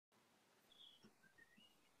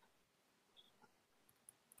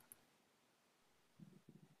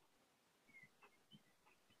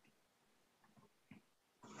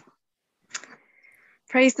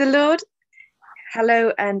Praise the Lord.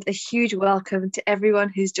 Hello, and a huge welcome to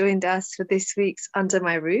everyone who's joined us for this week's Under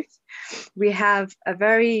My Roof. We have a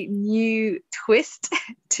very new twist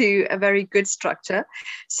to a very good structure.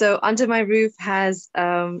 So, Under My Roof has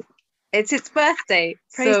it's its birthday.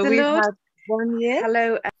 Praise the we've Lord. had 1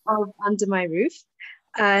 year of Under My Roof.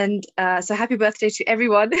 And so happy birthday to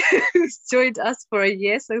everyone who's joined us for a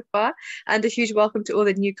year so far, and a huge welcome to all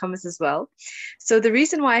the newcomers as well. So the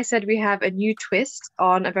reason why I said we have a new twist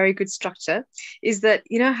on a very good structure is that,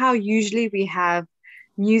 you know how usually we have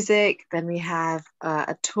music, then we have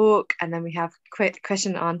a talk, and then we have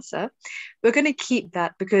question and answer. We're going to keep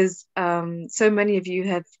that because so many of you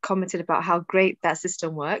have commented about how great that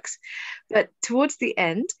system works. But towards the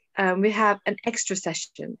end, we have an extra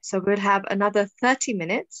session. So we'll have another 30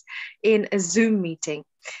 minutes in a Zoom meeting.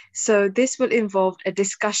 So this will involve a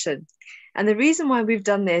discussion. And the reason why we've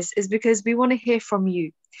done this is because we want to hear from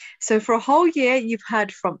you. So for a whole year, you've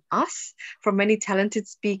heard from us, from many talented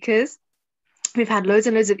speakers. We've had loads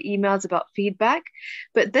and loads of emails about feedback.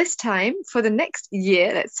 But this time, for the next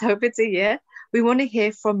year, let's hope it's a year, we want to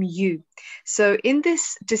hear from you. So in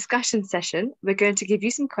this discussion session, we're going to give you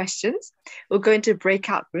some questions. We'll go into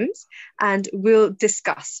breakout rooms and we'll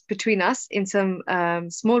discuss between us in some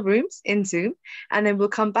small rooms in Zoom, and then we'll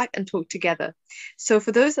come back and talk together. So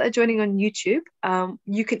for those that are joining on YouTube,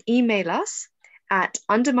 you can email us at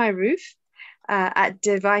undermyroof at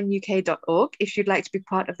divineuk.org if you'd like to be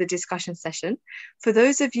part of the discussion session. For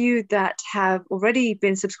those of you that have already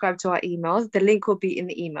been subscribed to our emails, the link will be in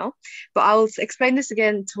the email, but I'll explain this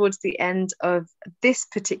again towards the end of this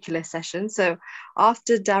particular session. So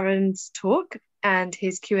after Darren's talk and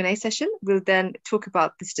his Q&A session, we'll then talk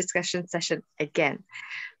about this discussion session again.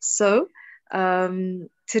 So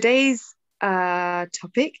today's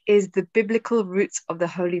topic is the biblical roots of the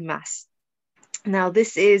Holy Mass. Now,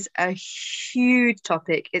 this is a huge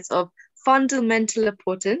topic. It's of fundamental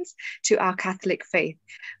importance to our Catholic faith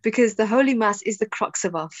because the Holy Mass is the crux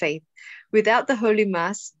of our faith. Without the Holy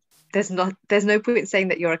Mass, there's no point in saying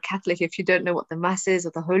that you're a Catholic if you don't know what the Mass is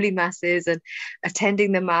or the Holy Mass is and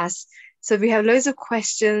attending the Mass. So we have loads of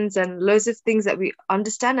questions and loads of things that we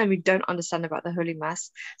understand and we don't understand about the Holy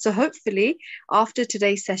Mass. So hopefully after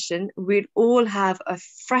today's session, we'll all have a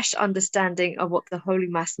fresh understanding of what the Holy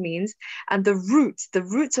Mass means. And the roots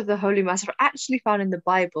of the Holy Mass are actually found in the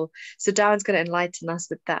Bible. So Darren's going to enlighten us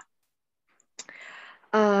with that.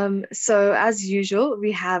 So as usual,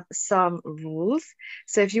 we have some rules.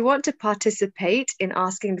 So if you want to participate in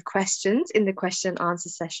asking the questions in the question and answer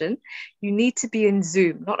session, you need to be in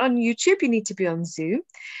Zoom, not on YouTube. You need to be on Zoom,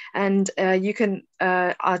 and you can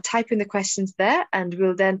type in the questions there, and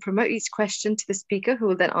we'll then promote each question to the speaker who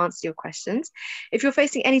will then answer your questions. If you're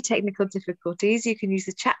facing any technical difficulties, you can use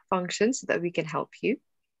the chat function so that we can help you.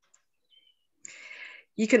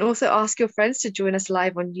 You can also ask your friends to join us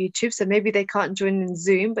live on YouTube. So maybe they can't join in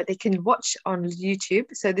Zoom, but they can watch on YouTube.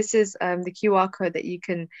 So this is the QR code that you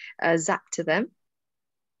can zap to them.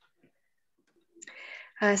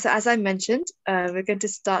 So as I mentioned, we're going to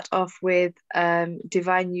start off with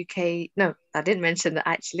Divine UK. No, I didn't mention that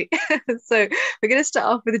actually. So we're going to start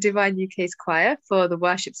off with the Divine UK's choir for the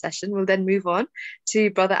worship session. We'll then move on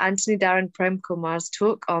to Brother Antony Darren Premkumar's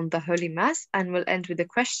talk on the Holy Mass, and we'll end with a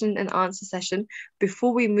question and answer session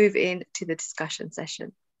before we move in to the discussion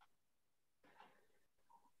session.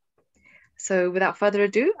 So without further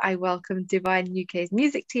ado, I welcome Divine UK's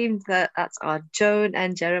music team. That's our Joan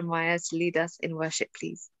and Jeremiah to lead us in worship,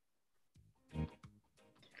 please.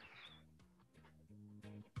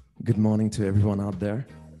 Good morning to everyone out there.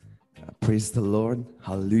 Praise the Lord.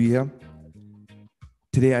 Hallelujah.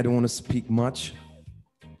 Today, I don't want to speak much.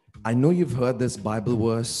 I know you've heard this Bible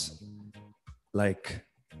verse, like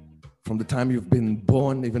from the time you've been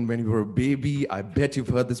born, even when you were a baby. I bet you've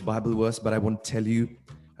heard this Bible verse, but I want to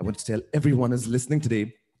tell everyone who's listening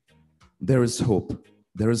today, there is hope.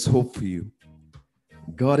 There is hope for you.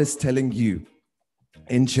 God is telling you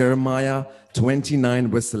in Jeremiah 29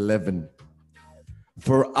 verse 11,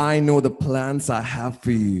 "For I know the plans I have for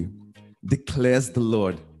you, declares the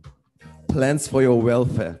Lord, plans for your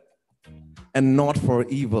welfare and not for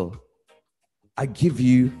evil. I give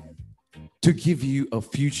you a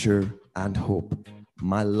future and hope."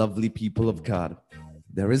 My lovely people of God,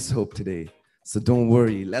 there is hope today. So don't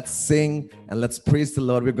worry, let's sing and let's praise the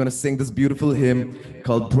Lord. We're going to sing this beautiful hymn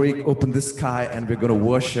called Break Open the Sky, and we're going to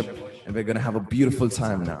worship and we're going to have a beautiful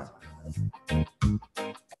time now.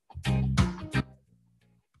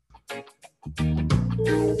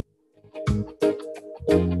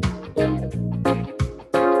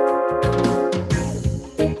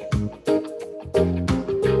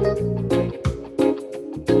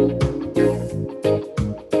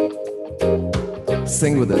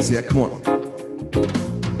 sing with us. Yeah, come on.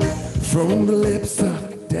 From the lips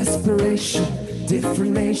of desperation,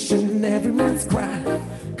 different nation, every man's cry,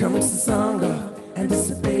 comes the song of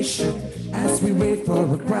anticipation as we wait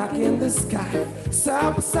for a crack in the sky.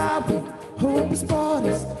 Side by side, hope has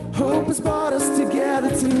brought us together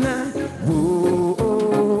tonight. Whoa,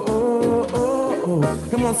 oh, oh, oh, oh.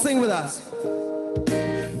 Come on, sing with us.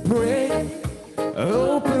 Break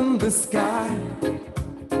open the sky.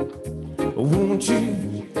 Won't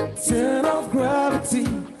you turn off gravity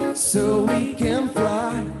so we can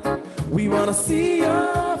fly? We wanna see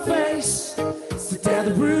your face, sit at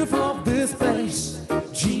the roof of this place.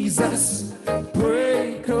 Jesus,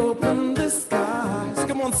 break open the skies.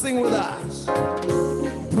 Come on, sing with us.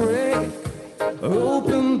 Break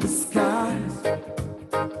open the skies.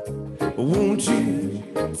 Won't you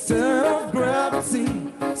turn off gravity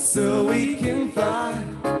so we can fly?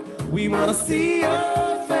 We wanna see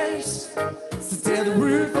your face, sit at the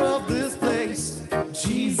roof of this place.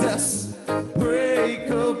 Jesus, break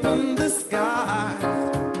open the sky.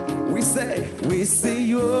 We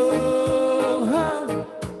say, whoa, whoa,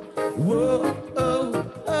 whoa, oh,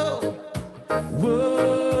 oh,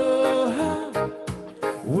 whoa,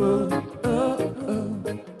 whoa, oh, oh,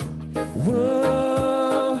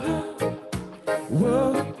 whoa,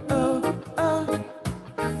 whoa, oh, oh,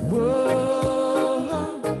 whoa,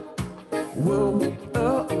 whoa,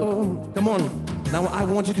 oh, oh. Come on, now I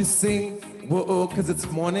want you to sing whoa, oh, because it's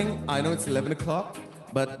morning. I know it's 11 o'clock,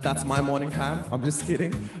 but that's my morning time. I'm just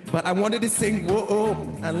kidding. But I wanted to sing whoa, oh,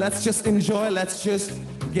 and let's just enjoy. Let's just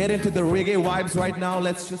get into the reggae vibes right now.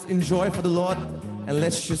 Let's just enjoy for the Lord, and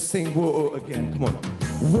let's just sing whoa, oh again. Come on.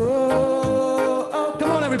 Whoa, oh,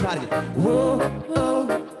 come on, everybody. Whoa, oh,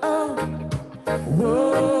 oh,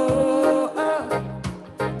 whoa, oh,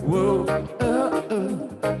 whoa, oh, oh,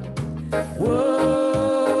 whoa,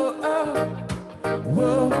 oh,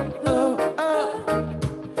 whoa, oh, oh,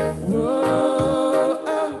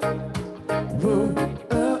 whoa,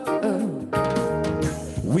 oh, oh.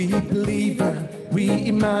 We believe and we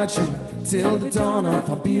imagine till the dawn of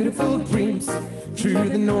our beautiful dreams. Through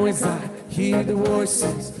the noise I hear the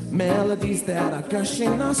voices, melodies that are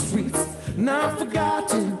gushing our streets. Not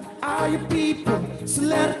forgotten are your people, so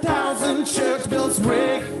let 1,000 church bells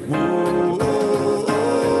ring. Whoa, oh,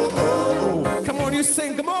 oh, oh, oh. Come on, you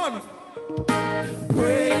sing, come on.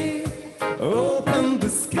 Break open the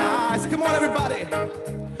skies. Come on, everybody.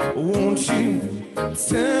 Won't you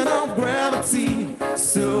turn off gravity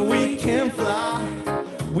so we can fly?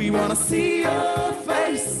 We wanna see your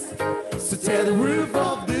face, so tear the roof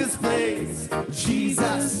of this place.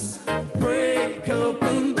 Jesus, break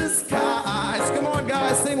open the skies. Come on,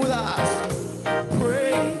 guys, sing with us.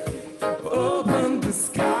 Break open the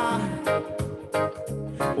sky.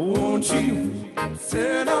 Won't you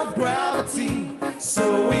turn off gravity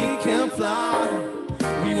so we can fly?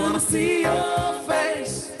 We wanna see your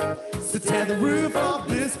face, so tear the roof of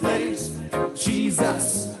this place.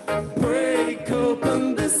 Jesus, break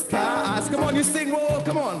open the skies. Come on, you sing whoa,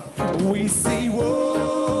 come on. We see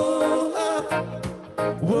whoa,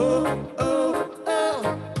 whoa, oh, oh,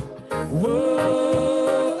 whoa,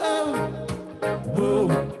 whoa,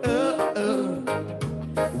 oh, oh,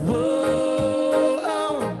 whoa, whoa,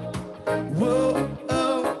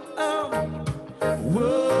 oh, oh,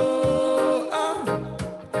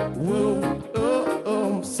 whoa, oh,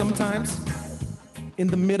 oh. Sometimes in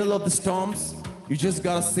the middle of the storms, you just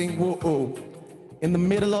gotta sing whoa, oh. In the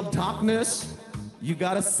middle of darkness, you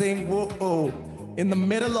gotta sing whoa, oh. In the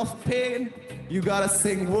middle of pain, you gotta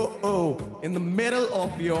sing whoa, oh. In the middle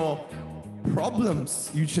of your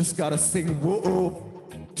problems, you just gotta sing whoa, oh.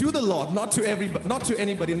 To the Lord, not to everybody, not to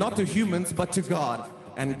anybody, not to humans, but to God.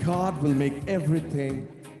 And God will make everything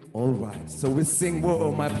all right. So we sing whoa,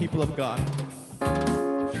 oh, my people of God.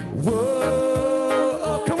 Whoa,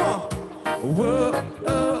 oh, come on. Whoa,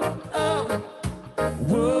 oh, oh.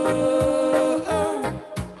 Whoa, oh,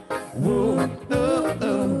 whoa, oh,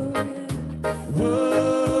 oh. Whoa,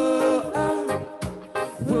 oh,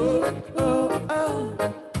 whoa, oh, oh.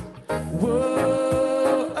 Whoa,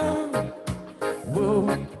 oh, whoa,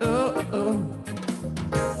 oh, oh.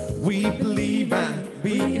 We believe and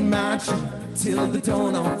we imagine till the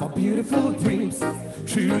dawn of our beautiful dreams.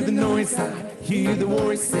 Through the noise I hear the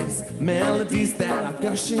voices, melodies that are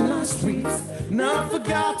gushing our streets. Not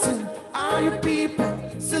forgotten are your people,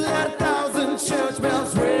 so let 1,000 church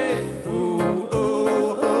bells ring. Oh, oh,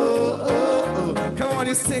 oh, oh, oh. Come on,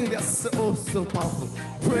 you sing, they're so powerful.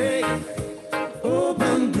 Break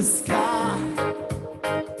open the sky.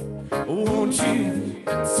 Won't you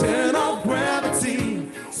turn off gravity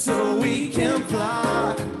so we can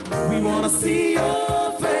fly? We wanna see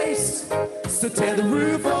your face, so tear the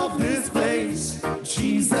roof of this place.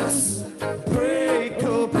 Jesus, break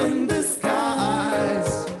open the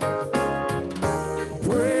skies.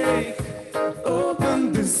 Break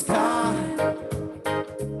open the sky.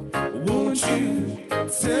 Won't you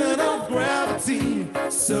turn off gravity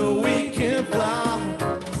so we can fly?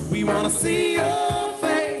 We want to see your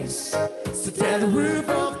face, so tear the roof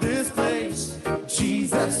of this place.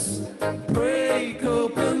 Jesus, break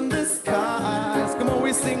open the skies. Come on,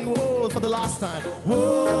 we sing whoa for the last time.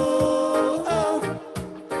 Whoa, oh,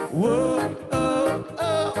 whoa, oh,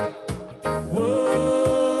 oh, whoa,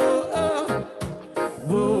 oh,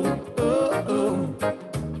 whoa, oh, oh,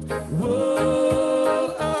 whoa,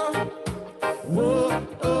 oh, whoa,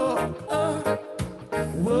 oh, oh,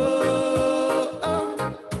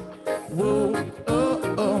 whoa,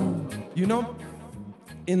 oh, oh. You know,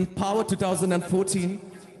 in Power 2014,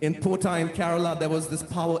 in Porta in Kerala, there was this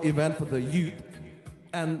power event for the youth,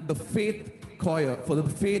 and the faith choir for the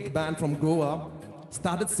faith band from Goa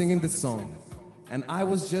started singing this song, and I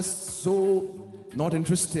was just so not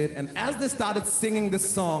interested. And as they started singing this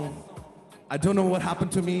song, I don't know what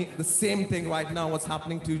happened to me. The same thing right now, what's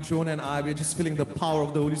happening to Jonah and I. We're just feeling the power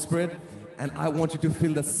of the Holy Spirit, and I want you to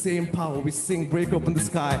feel the same power. We sing Break Open the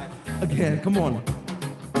Sky again. Come on.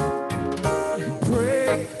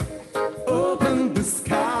 Break open the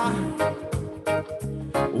sky.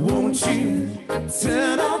 Won't you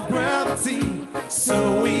turn off gravity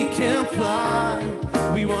so we can fly?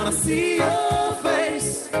 We want to see your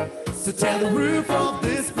face, so tear the roof of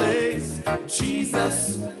this place.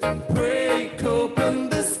 Jesus, break open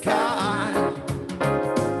the sky.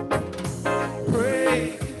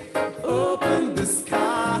 Break open the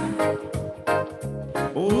sky.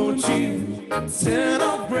 Won't you turn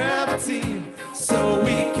off gravity so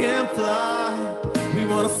we can fly? We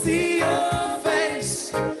want to see your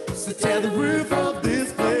face, so tear the roof of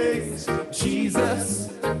this place. Jesus,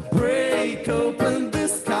 break open the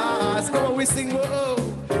skies. Come on, we sing whoa.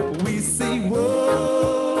 We sing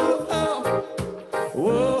whoa, oh,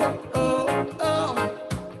 whoa, oh, oh,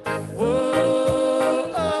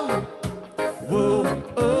 whoa, oh, whoa,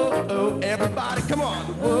 oh, oh. Everybody, come on.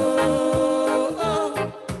 Whoa, oh,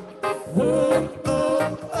 whoa, oh,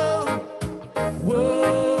 oh, whoa,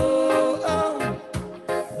 oh,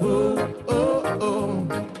 whoa, oh, oh,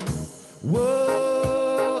 whoa,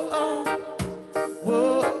 oh,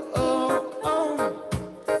 whoa, oh, oh,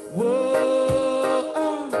 whoa, oh,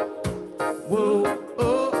 whoa,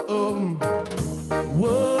 oh, oh,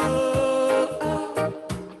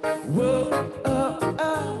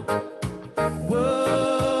 whoa,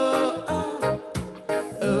 whoa,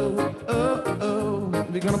 oh, oh, whoa.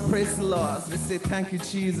 We're gonna praise the Lord. As we say, thank you,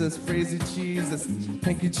 Jesus. Praise you, Jesus.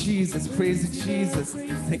 Thank you, Jesus. Praise you, Jesus.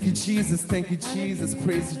 Thank you, Jesus. Thank you, Jesus.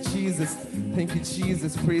 Praise you, Jesus. Thank you,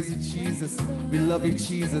 Jesus. Praise you, Jesus. We love you,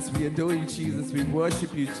 Jesus. We adore you, Jesus. We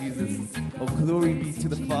worship you, Jesus. Oh, glory be to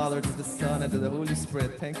the Father, to the Son, and to the Holy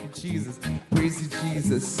Spirit. Thank you, Jesus. Praise you,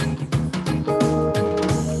 Jesus.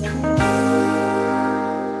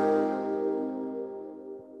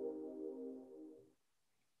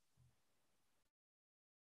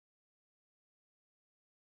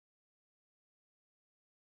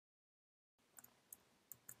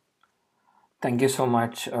 Thank you so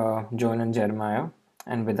much, Joan and Jeremiah.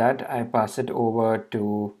 And with that, I pass it over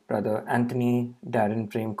to Brother Antony, Darren,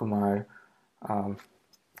 Premkumar.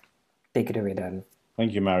 Take it away, Darren.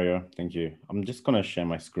 Thank you, Mario. Thank you. I'm just going to share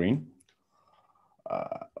my screen.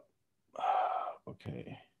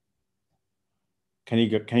 Okay. Can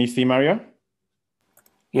you see Mario?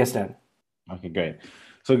 Yes, Darren. Okay, great.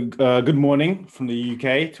 So good morning from the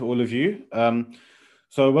UK to all of you.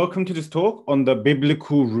 So welcome to this talk on the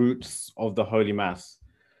biblical roots of the Holy Mass.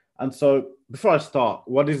 And so before I start,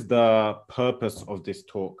 what is the purpose of this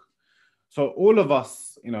talk? So all of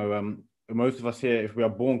us, most of us here, if we are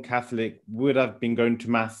born Catholic, would have been going to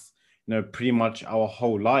Mass, pretty much our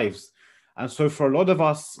whole lives. And so for a lot of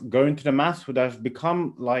us, going to the Mass would have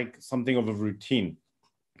become like something of a routine.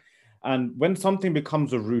 And when something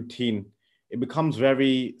becomes a routine, it becomes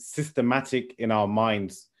very systematic in our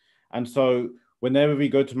minds. And so whenever we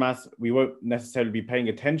go to Mass, we won't necessarily be paying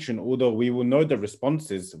attention, although we will know the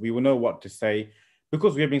responses, we will know what to say,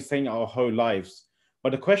 because we have been saying our whole lives. But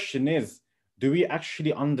the question is, do we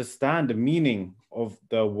actually understand the meaning of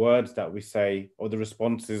the words that we say, or the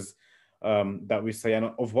responses that we say, and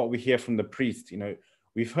of what we hear from the priest?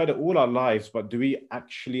 We've heard it all our lives, but do we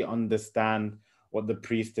actually understand what the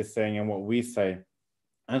priest is saying and what we say?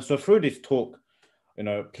 And so through this talk,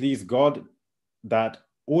 please God that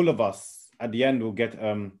all of us at the end will get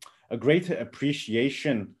a greater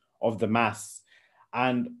appreciation of the Mass.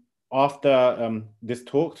 And after this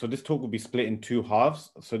talk, so this talk will be split in two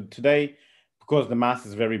halves. So today, because the Mass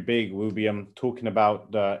is very big, we'll be talking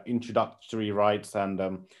about the introductory rites and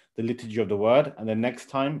the liturgy of the word. And then next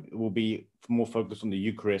time it will be more focused on the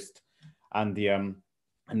Eucharist and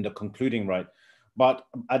the concluding rite. But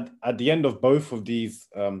at the end of both of these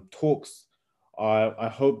talks, I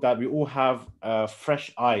hope that we all have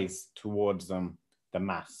fresh eyes towards the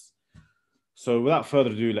Mass. So without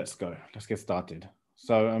further ado, let's go. Let's get started.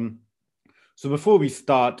 So before we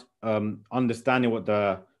start understanding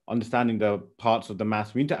the parts of the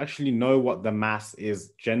Mass, we need to actually know what the Mass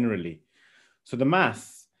is generally. So the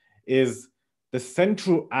Mass is the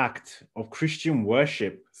central act of Christian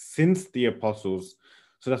worship since the Apostles.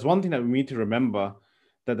 So that's one thing that we need to remember,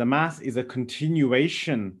 that the Mass is a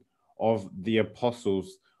continuation of the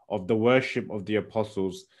Apostles, of the worship of the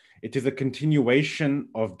Apostles. It is a continuation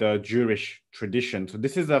of the Jewish tradition. So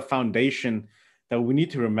this is a foundation that we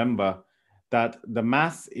need to remember, that the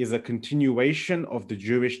Mass is a continuation of the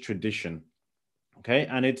Jewish tradition. Okay,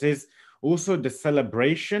 and it is also the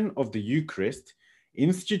celebration of the Eucharist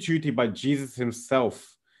instituted by Jesus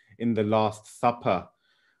himself in the Last Supper.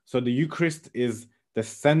 So the Eucharist is the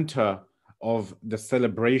center of the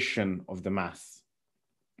celebration of the Mass.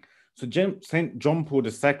 So St. John Paul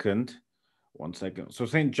II, one second. So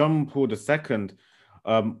St. John Paul II,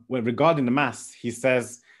 when regarding the Mass, he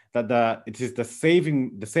says that it is the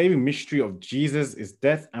saving mystery of Jesus'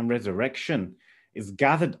 death and resurrection is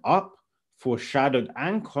gathered up, foreshadowed,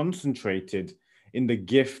 and concentrated in the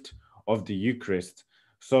gift of the Eucharist.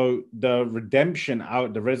 So the redemption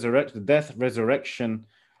the death, resurrection,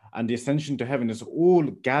 and the ascension to heaven is all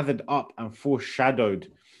gathered up and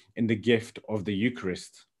foreshadowed in the gift of the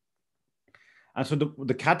Eucharist. And so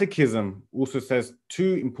the Catechism also says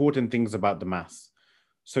two important things about the Mass.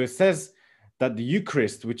 So it says that the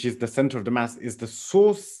Eucharist, which is the center of the Mass, is the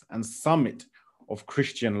source and summit of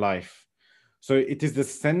Christian life. So it is the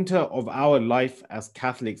center of our life as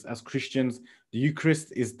Catholics, as Christians. The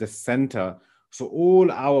Eucharist is the center. So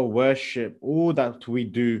all our worship, all that we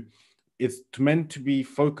do, is meant to be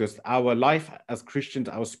focused. Our life as Christians,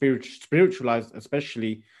 our spiritual lives,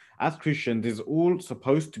 especially as Christians, is all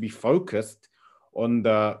supposed to be focused on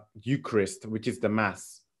the Eucharist, which is the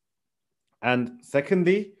Mass. And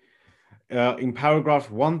secondly, in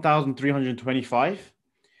paragraph 1325,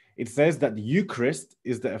 it says that the Eucharist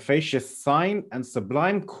is the efficacious sign and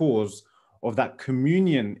sublime cause of that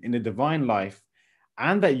communion in the divine life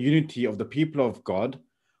and that unity of the people of God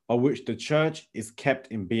by which the Church is kept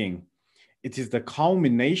in being. It is the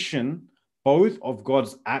culmination both of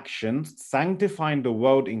God's actions sanctifying the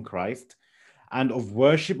world in Christ and of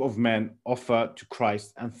worship of men offered to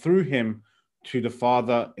Christ and through him to the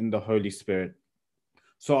Father in the Holy Spirit.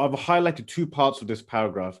 So I've highlighted two parts of this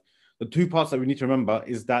paragraph. The two parts that we need to remember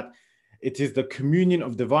is that it is the communion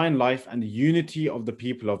of divine life and the unity of the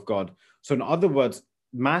people of God. So in other words,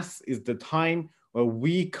 Mass is the time where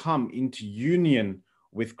we come into union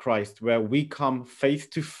with Christ, where we come face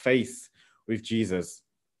to face with Jesus.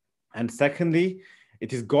 And secondly,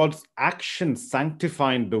 it is God's action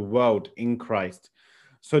sanctifying the world in Christ.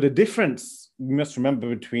 So the difference we must remember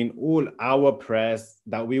between all our prayers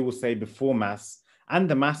that we will say before Mass and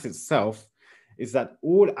the Mass itself is that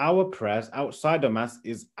all our prayers outside of Mass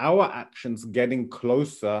is our actions getting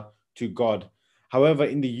closer to God. However,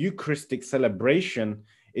 in the Eucharistic celebration,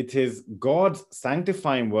 it is God's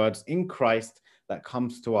sanctifying words in Christ that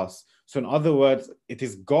comes to us. So in other words, it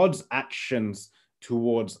is God's actions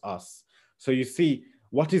towards us. So you see,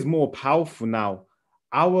 what is more powerful now?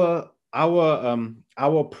 Our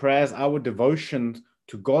prayers, our devotion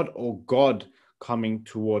to God, or God coming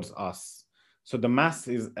towards us. So the Mass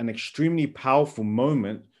is an extremely powerful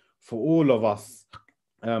moment for all of us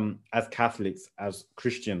as Catholics, as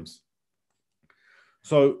Christians.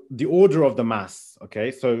 So the order of the Mass,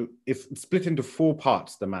 okay? So it's split into four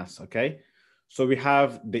parts, the Mass, okay? So we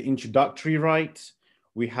have the introductory rite,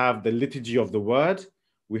 we have the liturgy of the word,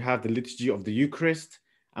 we have the liturgy of the Eucharist,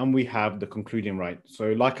 and we have the concluding rite.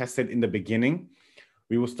 So like I said in the beginning,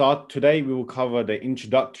 we will cover the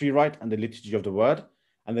introductory rite and the liturgy of the word.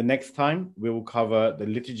 And the next time we will cover the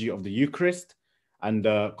liturgy of the Eucharist and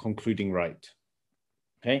the concluding rite.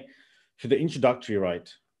 Okay, so the introductory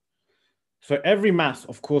rite. So every Mass,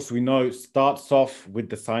 of course, we know starts off with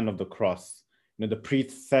the sign of the cross. You know, the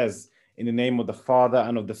priest says, in the name of the Father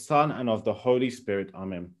and of the Son and of the Holy Spirit,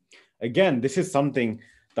 Amen. Again, this is something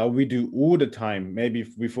that we do all the time, maybe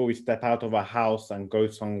before we step out of our house and go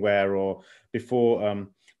somewhere, or before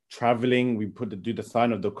traveling, we do the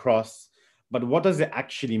sign of the cross. But what does it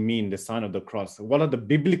actually mean, the sign of the cross? What are the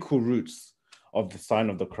biblical roots of the sign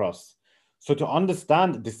of the cross? So to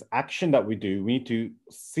understand this action that we do, we need to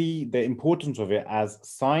see the importance of it as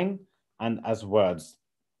sign and as words.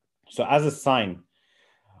 So as a sign,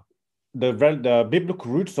 the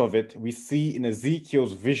biblical roots of it, we see in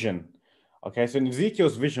Ezekiel's vision. Okay, so in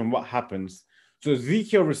Ezekiel's vision, what happens? So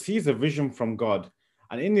Ezekiel receives a vision from God.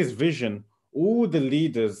 And in his vision, all the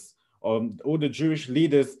leaders, all the Jewish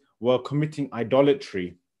leaders were committing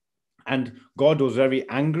idolatry. And God was very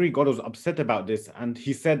angry. God was upset about this. And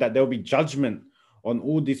he said that there will be judgment on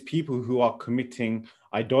all these people who are committing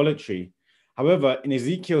idolatry. However, in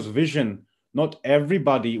Ezekiel's vision, not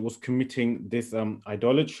everybody was committing this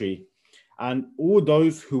idolatry. And all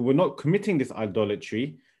those who were not committing this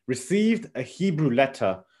idolatry received a Hebrew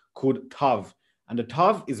letter called Tav. And the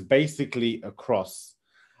Tav is basically a cross.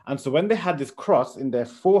 And so when they had this cross in their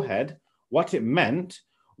forehead, what it meant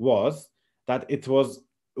was that it was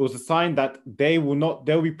a sign that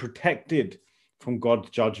they'll be protected from God's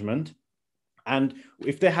judgment. And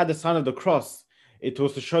if they had the sign of the cross, it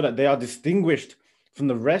was to show that they are distinguished from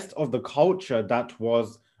the rest of the culture that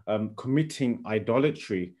was committing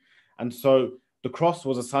idolatry. And so the cross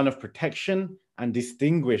was a sign of protection and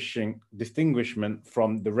distinguishment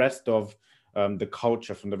from the rest of the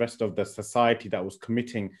culture, from the rest of the society that was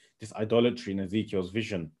committing this idolatry in Ezekiel's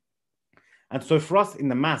vision. And so for us in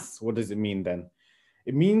the Mass, what does it mean then?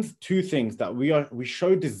 It means two things: that we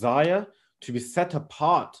show desire to be set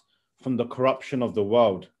apart from the corruption of the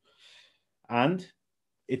world. And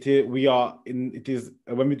when we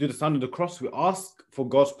do the sign of the cross, we ask for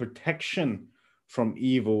God's protection from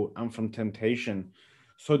evil and from temptation.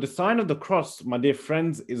 So the sign of the cross, my dear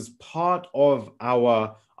friends, is part of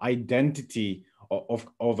our identity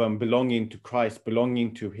of belonging to Christ,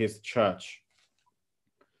 belonging to his church.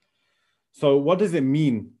 So what does it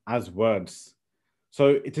mean as words?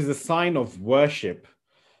 So it is a sign of worship.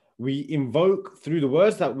 We invoke through the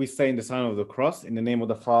words that we say in the sign of the cross, in the name of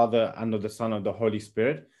the Father and of the Son and of the Holy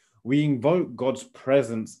Spirit, we invoke God's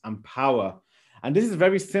presence and power. And this is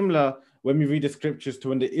very similar when we read the scriptures to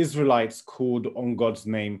when the Israelites called on God's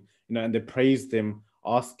name, and they praised him,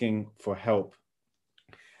 asking for help.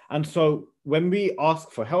 And so when we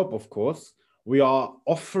ask for help, of course, we are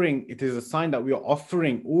offering, it is a sign that we are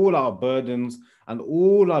offering all our burdens and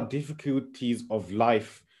all our difficulties of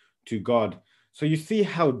life to God. So you see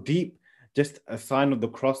how deep just a sign of the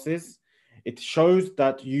cross is. It shows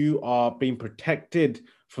that you are being protected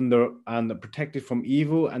protected from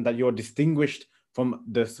evil, and that you're distinguished from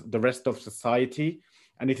the rest of society.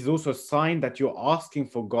 And it is also a sign that you're asking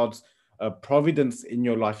for God's providence in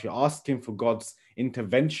your life. You're asking for God's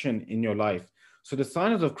intervention in your life. So the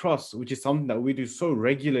sign of the cross, which is something that we do so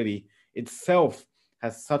regularly, itself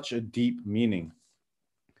has such a deep meaning.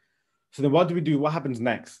 So then what do we do? What happens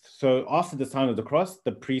next? So after the sign of the cross,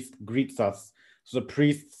 the priest greets us. So the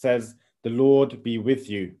priest says, "The Lord be with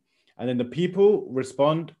you." And then the people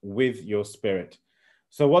respond, "With your spirit."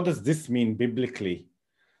 So what does this mean biblically?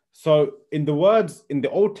 So in the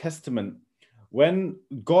Old Testament, when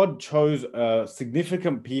God chose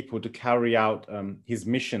significant people to carry out his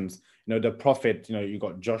missions, the prophet, you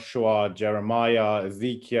got Joshua, Jeremiah,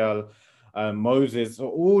 Ezekiel, Moses, so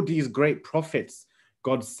all these great prophets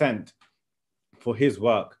God sent for his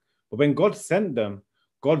work. But when God sent them,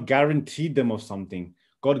 God guaranteed them of something.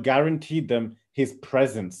 God guaranteed them his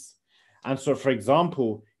presence. And so, for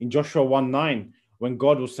example, in Joshua 1:9, when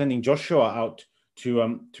God was sending Joshua out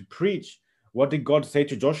to preach, what did God say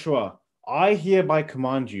to Joshua? "I hereby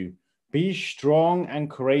command you, be strong and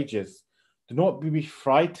courageous. Do not be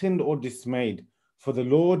frightened or dismayed, for the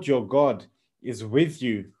Lord your God is with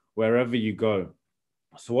you wherever you go."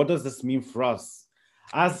 So what does this mean for us?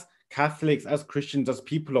 As Catholics, as Christians, as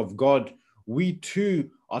people of God, we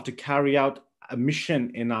too are to carry out a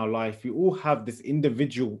mission in our life. We all have this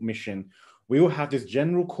individual mission. We all have this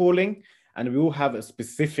general calling, and we all have a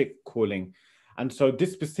specific calling. And so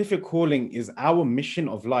this specific calling is our mission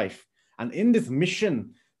of life. And in this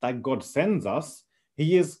mission that God sends us,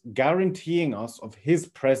 he is guaranteeing us of his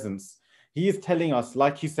presence. He is telling us,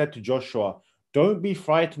 like he said to Joshua, "Don't be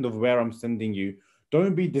frightened of where I'm sending you.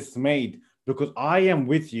 Don't be dismayed, because I am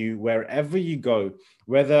with you wherever you go,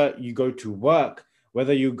 whether you go to work,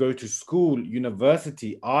 whether you go to school,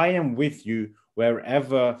 university, I am with you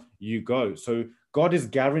wherever you go." So God is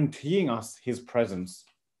guaranteeing us his presence.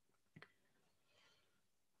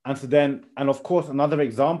 And so then, and of course, another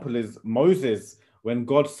example is Moses. When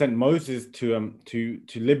God sent Moses to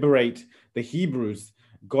liberate the Hebrews,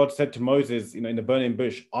 God said to Moses, in the burning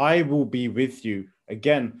bush, "I will be with you."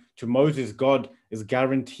 Again, to Moses, God is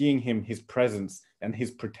guaranteeing him his presence and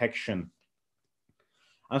his protection.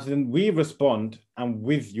 And so then we respond, "And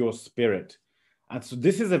with your spirit." And so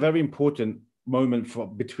this is a very important moment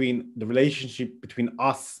between the relationship between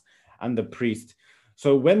us and the priest.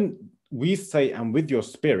 So when we say, and with your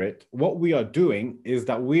spirit, what we are doing is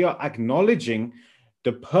that we are acknowledging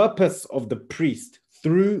the purpose of the priest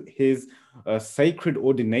through his sacred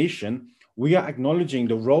ordination. We are acknowledging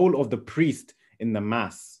the role of the priest in the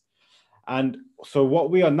Mass. And so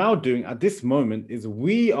what we are now doing at this moment is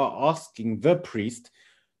we are asking the priest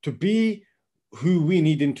to be who we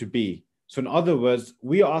need him to be. So in other words,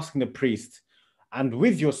 we are asking the priest, and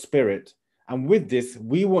with your spirit, and with this,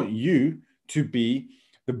 we want you to be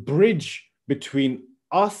the bridge between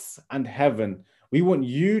us and heaven. We want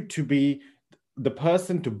you to be the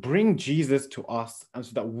person to bring Jesus to us, and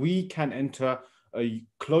so that we can enter a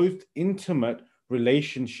close, intimate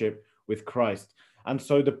relationship with Christ. And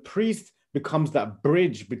so the priest becomes that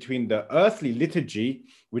bridge between the earthly liturgy,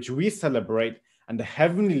 which we celebrate, and the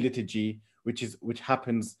heavenly liturgy, which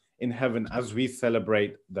happens in heaven as we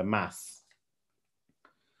celebrate the Mass.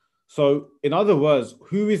 So in other words,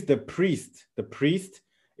 who is the priest? The priest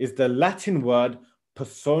is the Latin word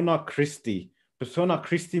persona Christi. Persona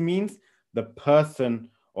Christi means the person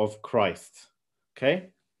of Christ.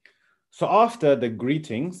 Okay? So after the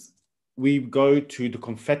greetings, we go to the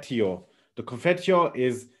Confessio. The Confessio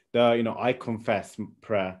is the, I confess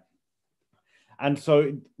prayer. And so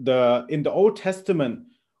in the Old Testament,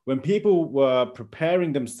 when people were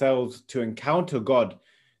preparing themselves to encounter God,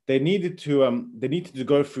 they needed to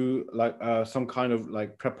go through like some kind of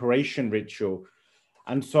like preparation ritual.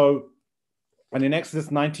 And in Exodus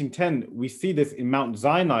 19:10, we see this in Mount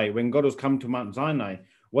Sinai. When God was coming to Mount Sinai,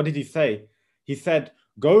 what did he say? He said,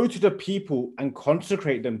 "Go to the people and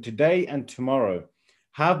consecrate them today and tomorrow.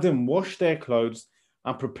 Have them wash their clothes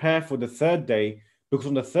and prepare for the third day, because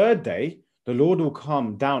on the third day, the Lord will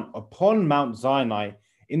come down upon Mount Sinai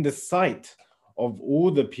in the sight of all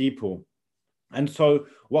the people." And so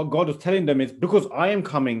what God was telling them is, because I am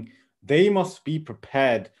coming, they must be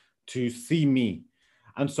prepared to see me.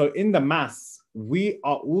 And so in the Mass, we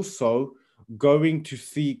are also going to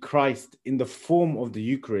see Christ in the form of the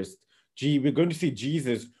Eucharist. We're going to see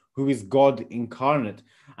Jesus, who is God incarnate.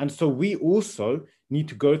 And so we also need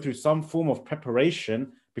to go through some form of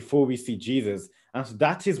preparation before we see Jesus. And so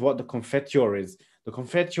that is what the Confessio is. The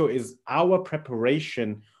Confessio is our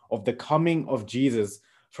preparation of the coming of Jesus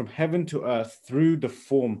from heaven to earth through the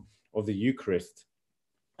form of the Eucharist.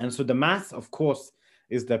 And so the Mass, of course,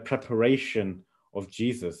 is the preparation of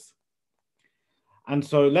Jesus. And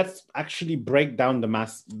so let's actually break down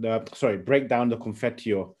break down the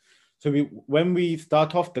Confessio. So when we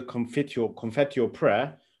start off the Confessio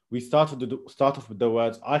prayer, we start off with the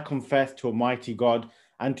words, "I confess to Almighty God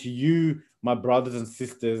and to you, my brothers and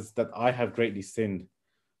sisters, that I have greatly sinned."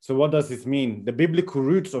 So what does this mean? The biblical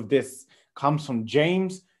roots of this comes from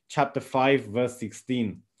James chapter 5, verse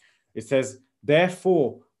 16. It says,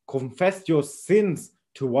 "Therefore, confess your sins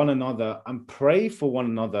to one another and pray for one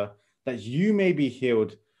another that you may be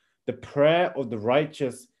healed. The prayer of the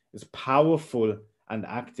righteous is powerful and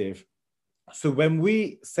active." So when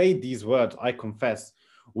we say these words, "I confess,"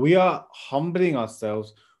 we are humbling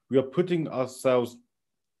ourselves. We are putting ourselves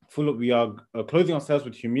we are clothing ourselves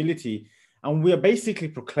with humility. And we are basically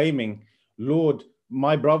proclaiming, "Lord,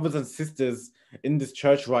 my brothers and sisters in this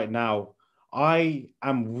church right now, I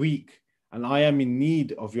am weak and I am in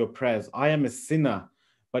need of your prayers. I am a sinner,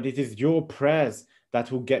 but it is your prayers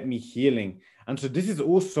that will get me healing." And so this is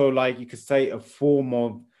also, like you could say, a form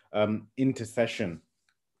of intercession.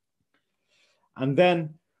 And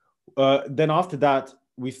then after that,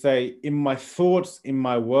 we say, "In my thoughts, in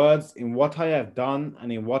my words, in what I have done,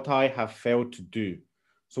 and in what I have failed to do."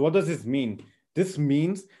 So what does this mean? This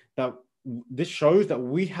means that this shows that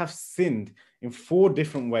we have sinned in 4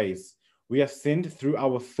 different ways. We have sinned through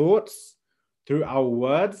our thoughts, through our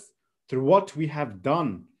words, through what we have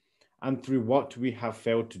done, and through what we have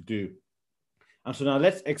failed to do. And so now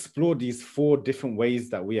let's explore these 4 different ways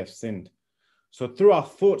that we have sinned. So through our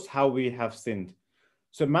thoughts, how we have sinned.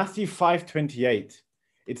 So Matthew 5:28,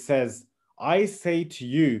 it says, "I say to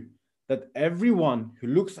you that everyone who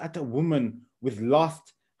looks at a woman with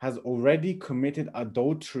lust has already committed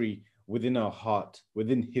adultery within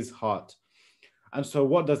his heart." And so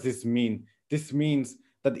what does this mean? This means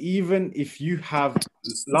that even if you have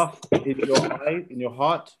lust in your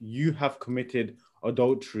heart, you have committed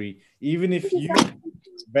adultery. Even if you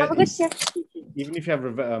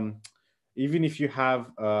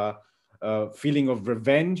have a feeling of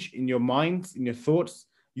revenge in your mind, in your thoughts,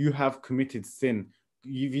 you have committed sin.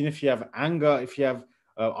 Even if you have anger, if you have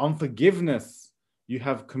unforgiveness, you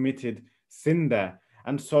have committed sin there.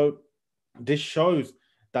 And so this shows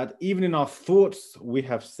that even in our thoughts, we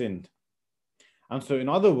have sinned. And so, in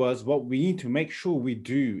other words, what we need to make sure we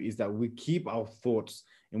do is that we keep our thoughts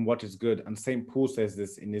in what is good. And St. Paul says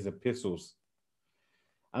this in his epistles.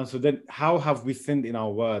 And so then how have we sinned in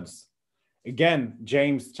our words? Again,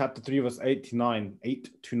 James chapter 3, verse 8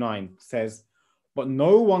 to 9 says, but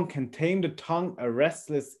no one can tame the tongue, a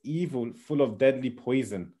restless evil full of deadly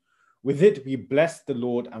poison. With it we bless the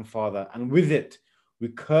Lord and Father, and with it we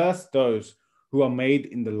curse those who are made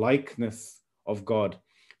in the likeness of God.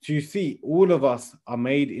 So you see, all of us are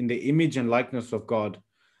made in the image and likeness of God.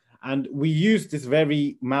 And we use this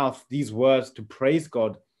very mouth, these words, to praise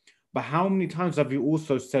God. But how many times have we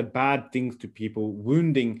also said bad things to people,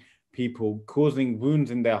 wounding people, causing wounds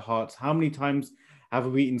in their hearts? How many times have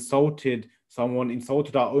we insulted someone,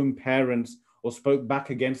 insulted our own parents, or spoke back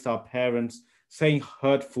against our parents, saying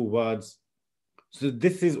hurtful words? So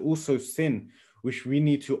this is also sin, which we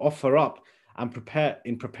need to offer up and prepare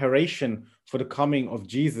in preparation for the coming of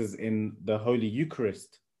Jesus in the Holy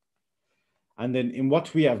Eucharist. And then in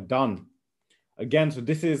what we have done. Again, so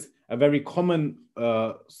this is a very common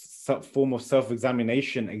form of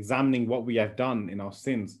self-examination, examining what we have done in our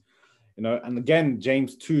sins. And again,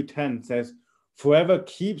 James 2:10 says, whoever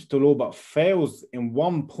keeps the law but fails in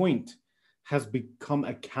one point has become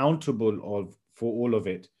accountable for all of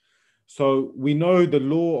it. So we know the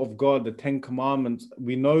law of God, the 10 commandments.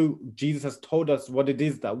 We know Jesus has told us what it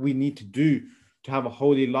is that we need to do to have a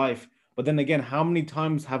holy life. But then again, how many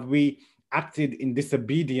times have we acted in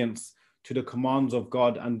disobedience to the commands of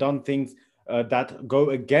God and done things that go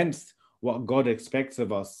against what God expects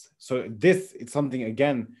of us? So this is something,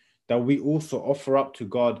 again, that we also offer up to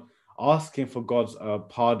God, asking for God's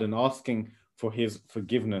pardon, asking for his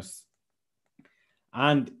forgiveness,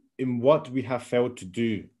 and in what we have failed to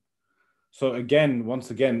do. So again, once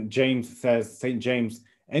again, James says, St. James,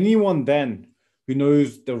 anyone then who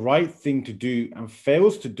knows the right thing to do and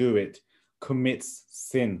fails to do it commits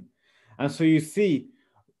sin. And so you see,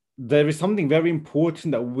 there is something very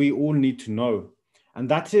important that we all need to know. And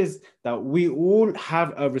that is that we all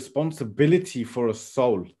have a responsibility for a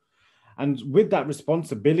soul. And with that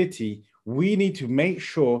responsibility, we need to make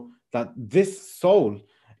sure that this soul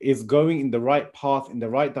is going in the right path, in the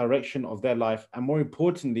right direction of their life. And more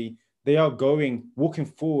importantly, they are walking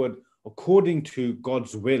forward according to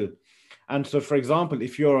God's will. And so, for example,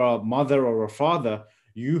 if you're a mother or a father,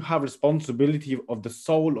 you have responsibility of the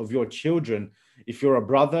soul of your children. If you're a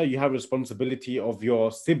brother, you have responsibility of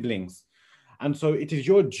your siblings. And so it is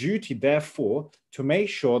your duty, therefore, to make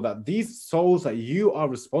sure that these souls that you are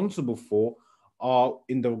responsible for are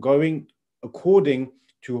going according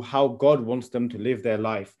to how God wants them to live their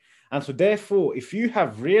life. And so therefore, if you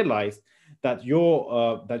have realized that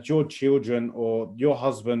your children or your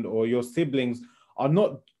husband or your siblings are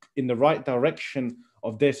not in the right direction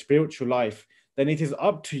of their spiritual life, then it is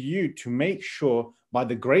up to you to make sure, by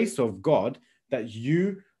the grace of God, that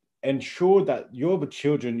you ensure that your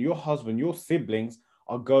children, your husband, your siblings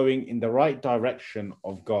are going in the right direction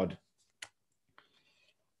of God.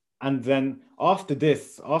 And then after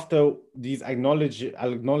these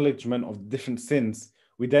acknowledgement of different sins,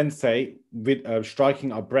 we then say, with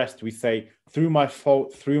striking our breast, we say, through my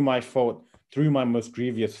fault, through my fault, through my most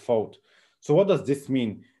grievous fault. So what does this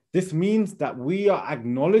mean? This means that we are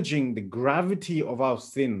acknowledging the gravity of our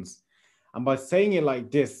sins. And by saying it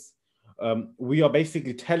like this, we are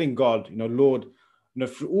basically telling God, Lord,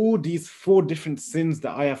 for all these 4 different sins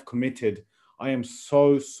that I have committed, I am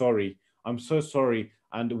so sorry. I'm so sorry.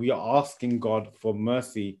 And we are asking God for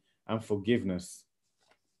mercy and forgiveness.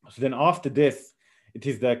 So then after this, it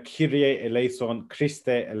is the Kyrie eleison, Christe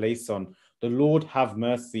eleison, the Lord have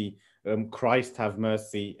mercy, Christ have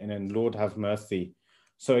mercy, and then Lord have mercy.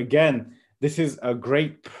 So again, this is a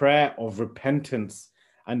great prayer of repentance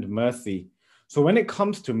and mercy. So when it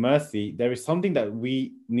comes to mercy, there is something that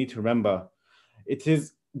we need to remember. It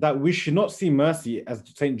is that we should not see mercy, as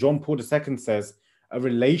St. John Paul II says, a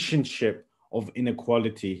relationship of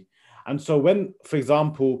inequality. And so when, for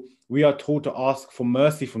example, we are told to ask for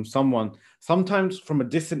mercy from someone, sometimes from a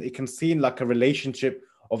distance, it can seem like a relationship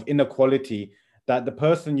of inequality, that the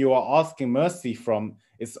person you are asking mercy from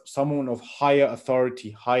is someone of higher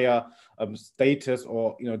authority, higher status,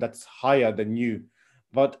 or, that's higher than you.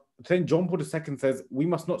 But St. John Paul II says we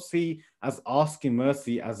must not see as asking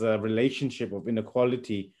mercy as a relationship of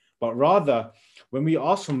inequality, but rather when we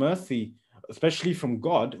ask for mercy, especially from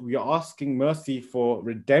God, we are asking mercy for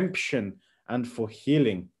redemption and for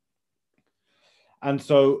healing. And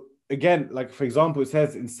so again, like for example, it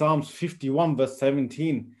says in Psalms 51 verse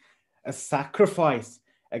 17, a sacrifice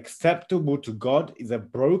acceptable to God is a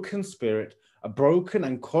broken spirit, a broken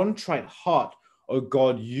and contrite heart, O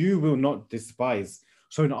God, you will not despise.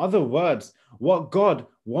 So in other words, what God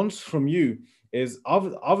wants from you is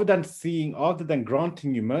other than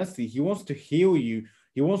granting you mercy, he wants to heal you.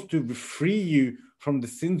 He wants to free you from the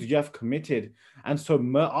sins you have committed. And so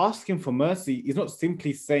asking for mercy is not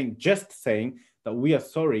simply just saying that we are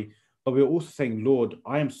sorry, but we're also saying, Lord,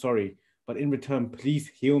 I am sorry, but in return, please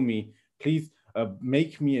heal me. Please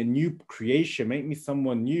make me a new creation, make me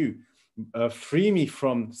someone new, free me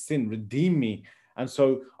from sin, redeem me. And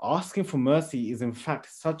so asking for mercy is in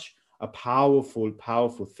fact such a powerful,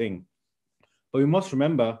 powerful thing. But we must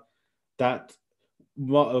remember that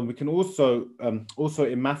we can also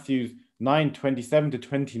in Matthew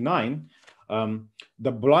 9:27-29,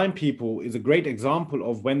 the blind people is a great example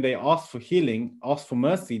of when they asked for healing, asked for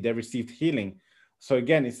mercy, they received healing. So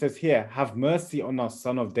again, it says here, have mercy on us,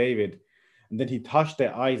 son of David. And then he touched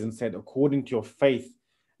their eyes and said, according to your faith,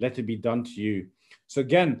 let it be done to you. So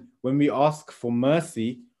again, when we ask for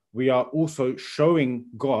mercy, we are also showing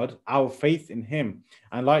God our faith in him.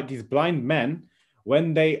 And like these blind men,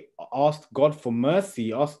 when they asked God for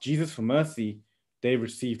mercy, asked Jesus for mercy, they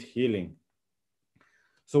received healing.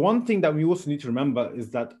 So one thing that we also need to remember is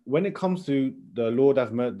that when it comes to the Lord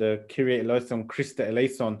as the Kyrie eleison, Christe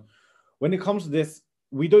eleison, when it comes to this,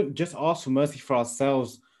 we don't just ask for mercy for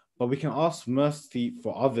ourselves, but we can ask mercy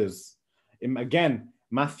for others. Again,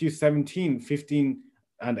 Matthew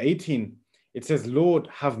 17:15-18, it says, Lord,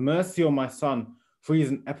 have mercy on my son, for he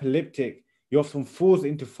is an epileptic. He often falls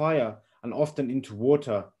into fire and often into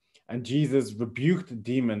water. And Jesus rebuked the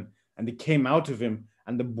demon, and it came out of him,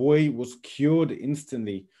 and the boy was cured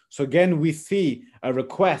instantly. So again, we see a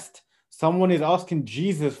request. Someone is asking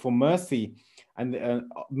Jesus for mercy, and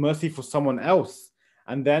mercy for someone else.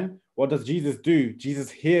 And then what does Jesus do?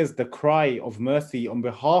 Jesus hears the cry of mercy on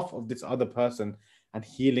behalf of this other person, and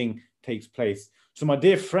healing takes place. So my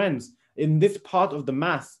dear friends, in this part of the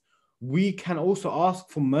Mass, we can also ask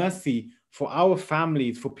for mercy for our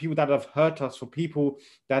families, for people that have hurt us, for people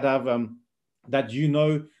that have that that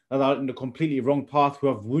are in the completely wrong path, who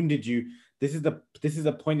have wounded you. This is the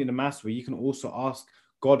point in the Mass where you can also ask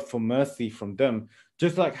God for mercy from them.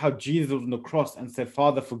 Just like how Jesus was on the cross and said,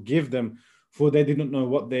 Father, forgive them, for they do not know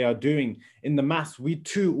what they are doing. In the Mass, we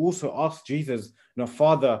too also ask Jesus,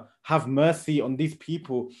 Father, have mercy on these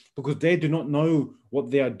people, because they do not know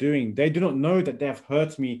what they are doing. They do not know that they have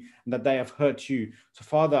hurt me and that they have hurt you. So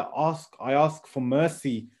Father, I ask for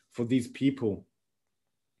mercy for these people.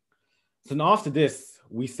 So now after this,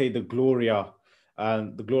 we say the Gloria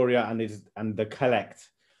and the Collect.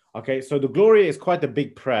 Okay, so the Gloria is quite a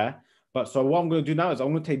big prayer. But so what I'm going to do now is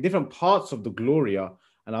I'm going to take different parts of the Gloria,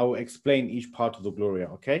 and I will explain each part of the Gloria,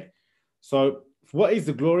 okay? So what is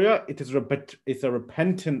the Gloria? It's a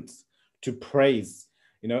repentance to praise,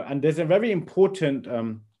 and there's a very important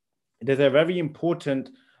tone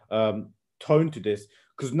to this,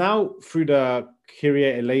 because now through the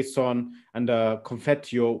Kyrie eleison and the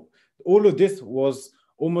Confessio, all of this was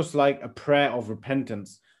almost like a prayer of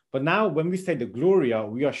repentance. But now when we say the Gloria,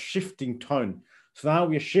 we are shifting tone. So now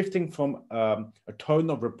we are shifting from a tone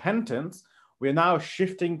of repentance. We're now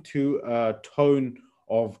shifting to a tone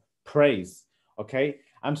of praise, okay?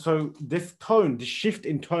 And so this shift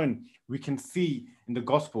in tone, we can see in the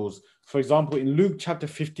Gospels. For example, in Luke chapter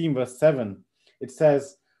 15, verse 7, it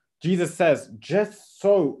says, Jesus says, just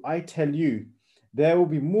so I tell you, there will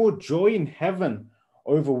be more joy in heaven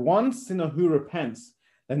over one sinner who repents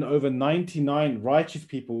than over 99 righteous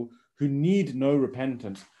people who need no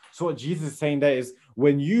repentance. So what Jesus is saying there is,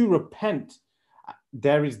 when you repent,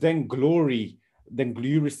 there is then glory, then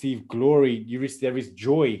you receive glory, there is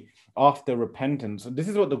joy after repentance. So this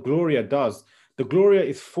is what the Gloria does. The Gloria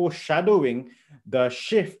is foreshadowing the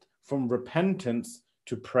shift from repentance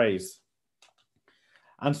to praise.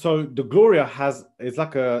 And so the Gloria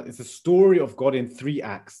it's a story of God in 3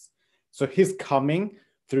 acts. So his coming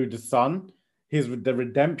through the Son, the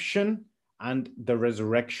redemption, and the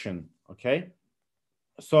resurrection, okay?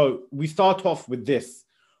 So we start off with this.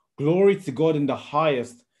 Glory to God in the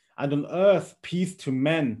highest, and on earth peace to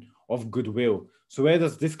men of goodwill. So where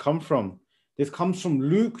does this come from? This comes from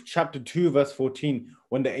Luke chapter 2, verse 14,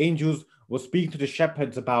 when the angels were speaking to the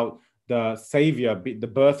shepherds about the Savior, the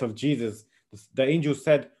birth of Jesus. The angels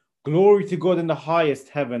said, glory to God in the highest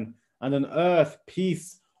heaven, and on earth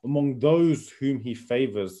peace among those whom he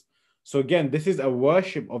favors. So again, this is a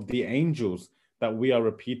worship of the angels that we are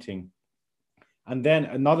repeating. And then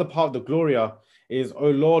another part of the Gloria is, O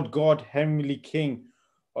Lord God, Heavenly King,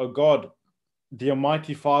 O God, the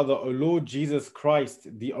Almighty Father, O Lord Jesus Christ,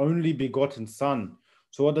 the only begotten Son.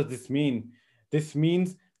 So what does this mean? This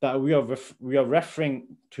means that we are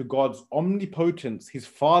referring to God's omnipotence, his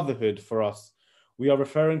fatherhood for us. We are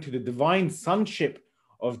referring to the divine sonship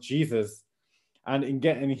of Jesus. And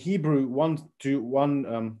in Hebrew 1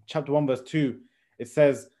 chapter 1 verse 2, it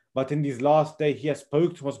says, "But in these last days he has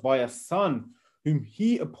spoken to us by a son, whom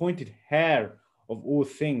he appointed heir of all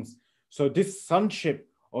things." So this sonship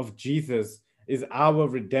of Jesus is our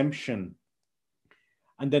redemption.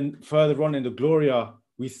 And then further on in the Gloria,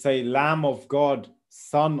 we say Lamb of God,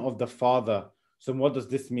 Son of the Father. So what does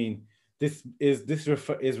this mean? This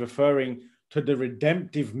is referring to the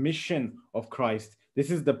redemptive mission of Christ.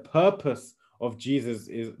 This is the purpose of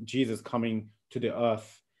Jesus coming to the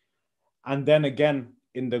earth. And then again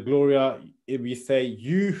in the Gloria, we say,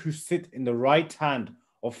 "You who sit in the right hand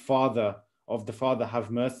of the Father,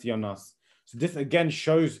 have mercy on us." So this again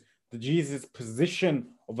shows the Jesus'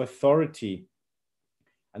 position of authority.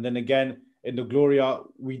 And then again in the Gloria,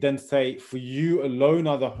 we then say, "For you alone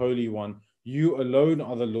are the Holy One. You alone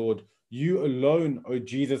are the Lord. You alone, O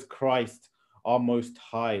Jesus Christ, are most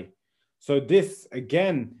high." So this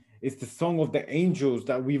again is the song of the angels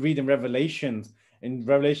that we read in Revelations. In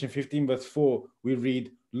Revelation 15 verse 4, we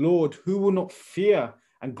read, "Lord, who will not fear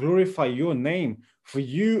and glorify your name? For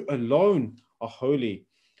you alone are holy."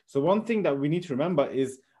 So one thing that we need to remember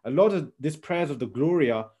is a lot of these prayers of the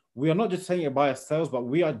Gloria, we are not just saying it by ourselves, but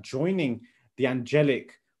we are joining the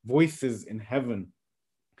angelic voices in heaven.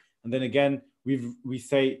 And then again, we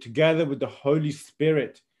say, "Together with the Holy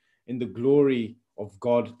Spirit in the glory of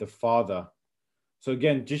God the Father." So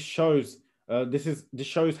again, this shows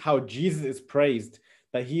how Jesus is praised,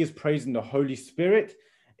 that he is praised in the Holy Spirit,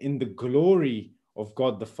 in the glory of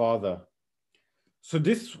God the Father. So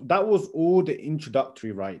that was all the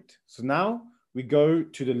introductory rite. So now we go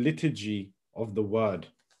to the liturgy of the word.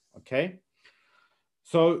 Okay.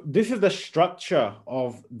 So this is the structure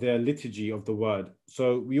of the liturgy of the word.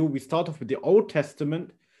 So we start off with the Old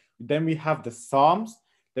Testament, then we have the Psalms,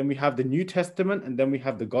 then we have the New Testament, and then we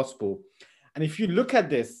have the Gospel. And if you look at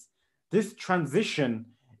this transition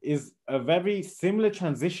is a very similar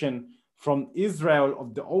transition from Israel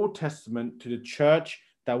of the Old Testament to the church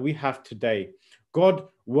that we have today. God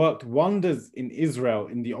worked wonders in Israel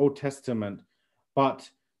in the Old Testament, but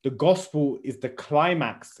the gospel is the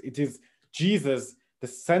climax. It is Jesus, the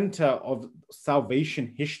center of salvation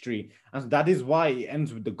history. And that is why it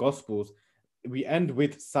ends with the Gospels. We end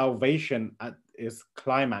with salvation at its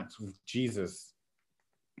climax with Jesus.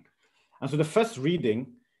 And so the first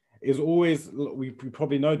reading is always, we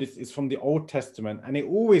probably know this, is from the Old Testament, and it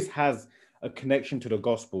always has a connection to the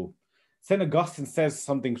Gospel. St. Augustine says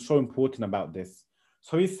something so important about this.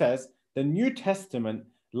 So he says, "The New Testament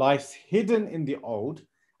lies hidden in the Old,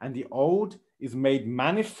 and the Old is made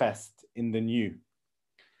manifest in the New."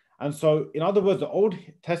 And so, in other words, the Old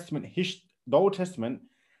Testament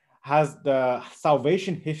has the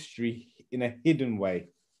salvation history in a hidden way.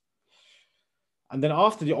 And then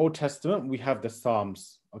after the Old Testament, we have the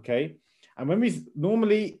Psalms, okay? And when we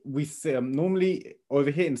normally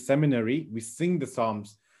over here in seminary, we sing the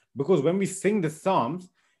Psalms, because when we sing the Psalms,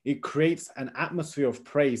 it creates an atmosphere of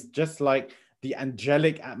praise, just like the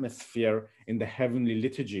angelic atmosphere in the heavenly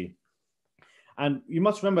liturgy. And you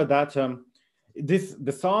must remember that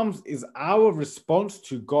the Psalms is our response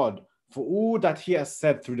to God for all that he has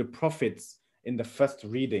said through the prophets in the first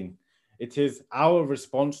reading. It is our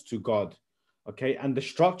response to God, okay? And the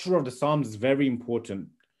structure of the Psalms is very important,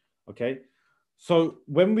 okay? So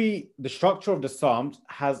the structure of the Psalms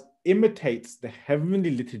imitates the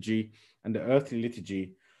heavenly liturgy and the earthly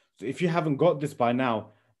liturgy. So if you haven't got this by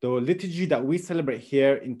now, the liturgy that we celebrate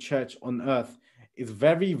here in church on earth is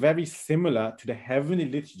very, very similar to the heavenly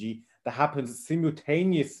liturgy that happens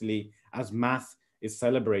simultaneously as Mass is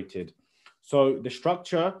celebrated. So the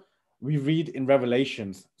structure we read in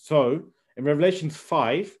Revelations. So in Revelations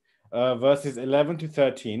 5, verses 11 to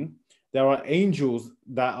 13, there are angels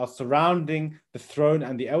that are surrounding the throne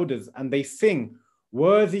and the elders, and they sing,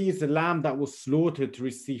 "Worthy is the Lamb that was slaughtered to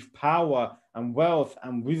receive power and wealth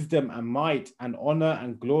and wisdom and might and honor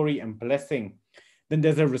and glory and blessing." Then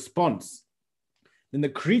there's a response. Then the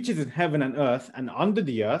creatures in heaven and earth and under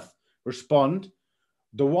the earth respond,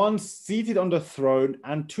 "The one seated on the throne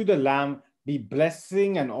and to the Lamb be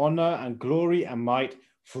blessing and honor and glory and might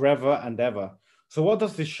forever and ever." So what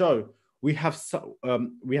does this show? We have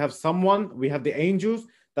the angels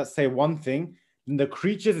that say one thing, and the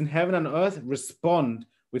creatures in heaven and earth respond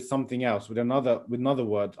with something else, with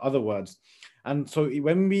other words. And so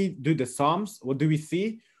when we do the Psalms, what do we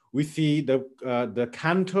see? We see the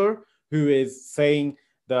cantor who is saying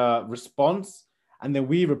the response, and then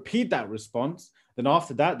we repeat that response. Then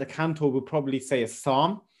after that, the cantor will probably say a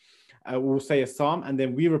psalm. And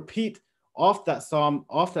then we repeat after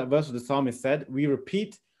that verse of the psalm is said, we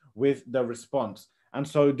repeat with the response. And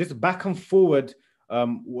so this back and forward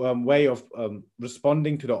way of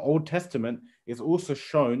responding to the Old Testament is also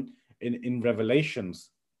shown in Revelations.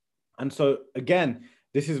 And so again,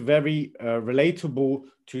 this is very relatable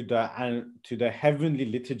to the heavenly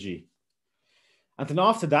liturgy. And then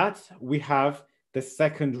after that, we have the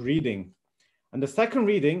second reading. And the second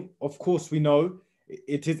reading, of course, we know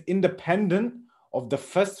it is independent of the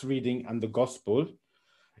first reading and the gospel.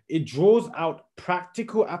 It draws out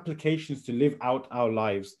practical applications to live out our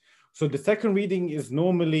lives. So the second reading is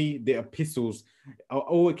normally the epistles,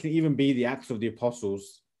 or it can even be the Acts of the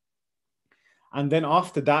Apostles. And then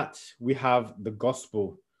after that, we have the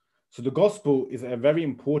gospel. So the gospel is a very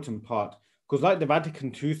important part, because like the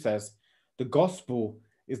Vatican II says, the gospel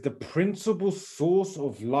is the principal source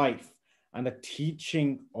of life and a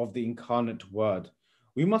teaching of the incarnate word.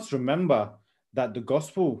 We must remember that the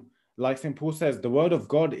gospel, like St. Paul says, the word of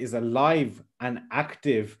God is alive and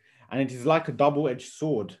active, and it is like a double-edged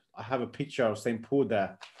sword. I have a picture of St. Paul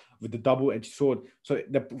there with the double-edged sword. So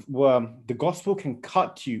the gospel can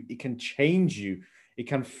cut you, it can change you, it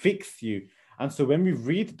can fix you. And so when we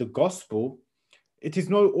read the gospel, it is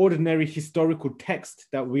no ordinary historical text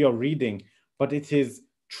that we are reading, but it is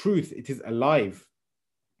truth, it is alive.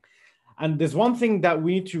 And there's one thing that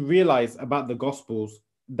we need to realize about the gospels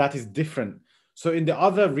that is different. So in the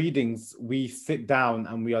other readings, we sit down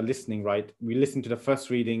and we are listening, right? We listen to the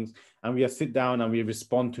first readings and we sit down and we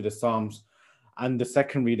respond to the Psalms and the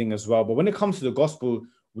second reading as well. But when it comes to the gospel,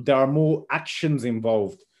 there are more actions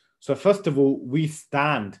involved. So first of all, we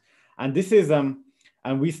stand, and this is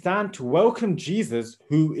and we stand to welcome Jesus,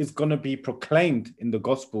 who is going to be proclaimed in the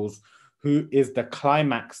gospels, who is the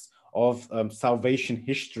climax of salvation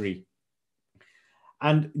history.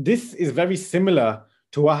 And this is very similar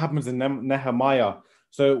to what happens in Nehemiah.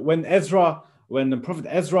 So when the prophet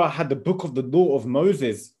Ezra had the book of the law of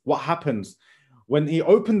Moses, what happens? When he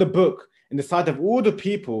opened the book in the sight of all the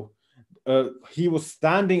people, he was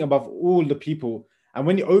standing above all the people. And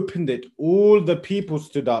when he opened it, all the people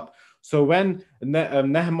stood up. So when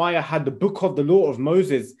Nehemiah had the book of the law of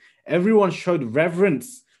Moses, everyone showed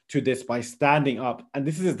reverence to this by standing up. And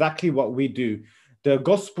this is exactly what we do. The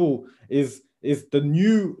gospel is the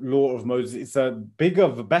new law of Moses. It's a bigger,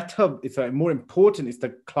 better, it's a more important, it's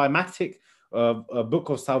the climatic book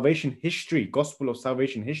of salvation history, gospel of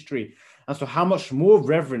salvation history. And so how much more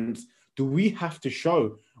reverence do we have to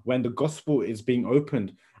show when the gospel is being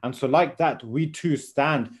opened? And so like that, we too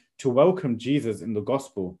stand to welcome Jesus in the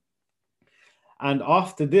gospel. And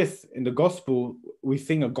after this, in the gospel, we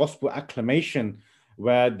sing a gospel acclamation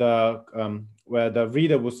where the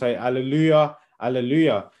reader will say, Alleluia,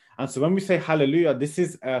 Alleluia. And so when we say hallelujah, this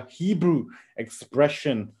is a Hebrew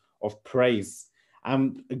expression of praise.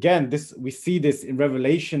 And again, we see this in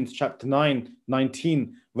Revelation chapter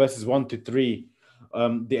 19, verses 1-3.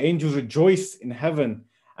 The angels rejoice in heaven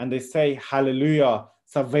and they say, hallelujah,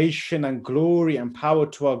 salvation and glory and power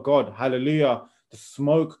to our God. Hallelujah. The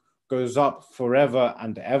smoke goes up forever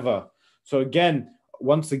and ever. So again,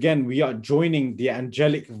 once again, we are joining the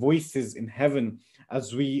angelic voices in heaven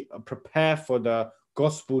as we prepare for the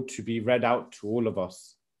gospel to be read out to all of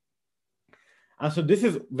us. And so this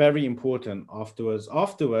is very important afterwards.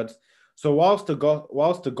 So whilst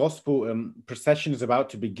the gospel procession is about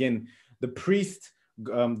to begin, the priest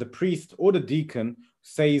or the deacon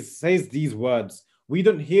says these words. We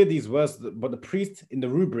don't hear these words, but the priest in the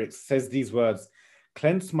rubrics says these words: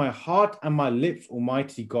 "Cleanse my heart and my lips,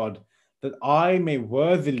 Almighty God, that I may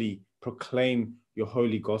worthily proclaim your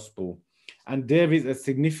holy gospel." And there is a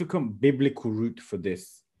significant biblical root for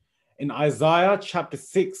this. In Isaiah chapter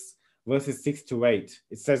 6, verses 6-8,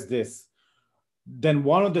 it says this: "Then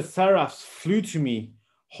one of the seraphs flew to me,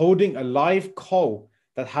 holding a live coal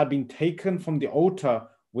that had been taken from the altar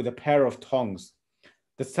with a pair of tongs.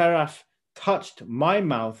 The seraph touched my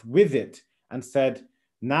mouth with it and said,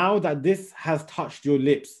 'Now that this has touched your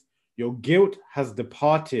lips, your guilt has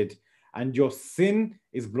departed and your sin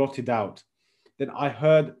is blotted out.' Then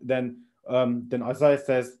Isaiah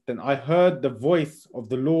says, 'Then I heard the voice of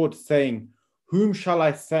the Lord saying, whom shall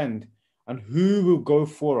I send and who will go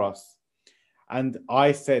for us? And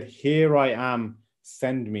I said, here I am,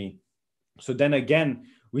 send me.'" So then again,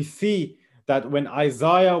 we see that when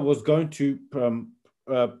Isaiah was going to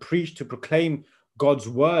preach, to proclaim God's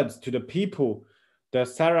words to the people, the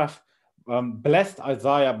seraph blessed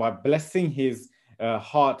Isaiah by blessing his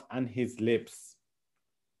heart and his lips.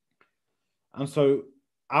 And so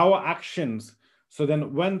our actions. So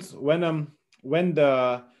then when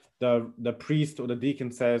the priest or the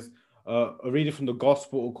deacon says, a reading from the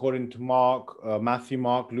gospel according to Mark, Matthew,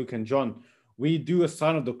 Mark, Luke, and John, we do a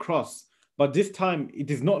sign of the cross. But this time, it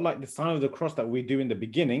is not like the sign of the cross that we do in the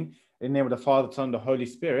beginning. In the name of the Father, the Son, and the Holy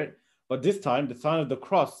Spirit. But this time, the sign of the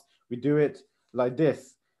cross, we do it like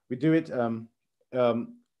this. We do it in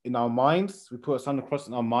our minds. We put a sign of the cross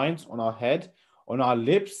in our minds, on our head, on our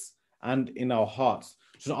lips, and in our hearts.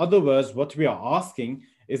 So in other words, what we are asking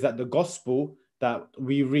is that the gospel that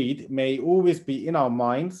we read may always be in our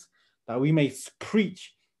minds, that we may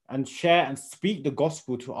preach and share and speak the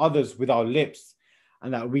gospel to others with our lips,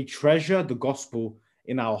 and that we treasure the gospel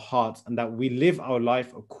in our hearts, and that we live our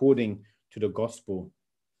life according to the gospel.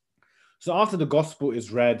 So after the gospel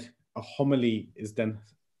is read, a homily is then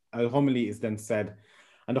said.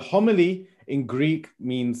 And a homily in Greek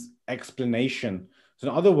means explanation. So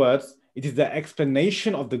in other words, it is the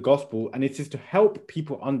explanation of the gospel, and it is to help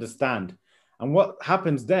people understand. And what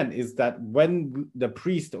happens then is that when the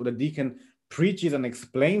priest or the deacon preaches and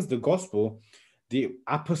explains the gospel, the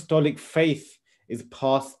apostolic faith is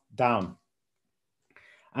passed down.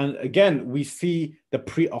 And again, we see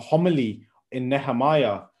a homily in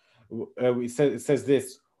Nehemiah. It says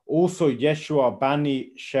this: also Yeshua,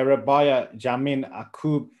 Bani, Sherebiah, Jamin,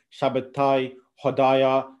 Akub, Shabbatai,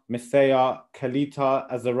 Hodiah, Messiah, Kelita,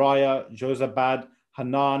 Azariah, Josabad,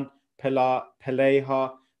 Hanan,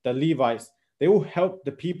 Peleha, the Levites. They all helped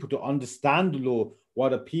the people to understand the law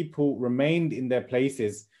while the people remained in their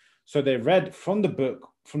places. So they read from the book,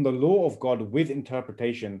 from the law of God with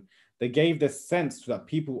interpretation. They gave the sense so that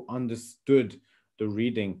people understood the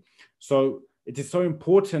reading. So it is so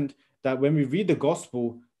important that when we read the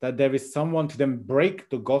gospel, that there is someone to then break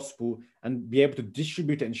the gospel and be able to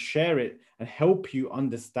distribute it and share it and help you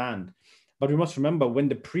understand. But we must remember, when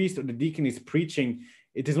the priest or the deacon is preaching,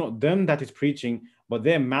 it is not them that is preaching, but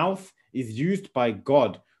their mouth is used by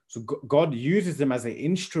God. So God uses them as an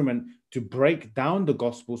instrument to break down the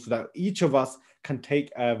gospel so that each of us can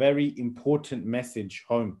take a very important message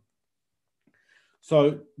home.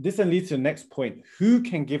 So this then leads to the next point. Who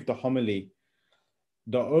can give the homily?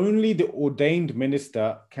 Only the ordained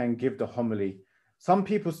minister can give the homily. Some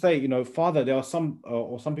people say, Father, there are some,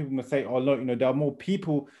 or some people may say, oh, no, there are more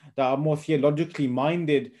people that are more theologically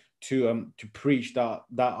minded to preach, that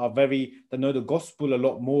know the gospel a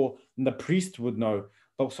lot more than the priest would know.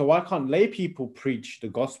 But so why can't lay people preach the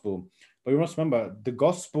gospel? But we must remember, the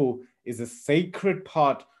gospel is a sacred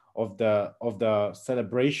part of the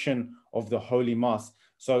celebration of the Holy Mass.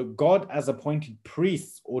 So God has appointed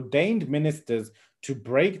priests, ordained ministers, to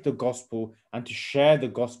break the gospel and to share the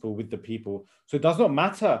gospel with the people. So it does not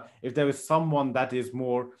matter if there is someone that is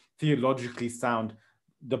more theologically sound.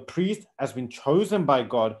 The priest has been chosen by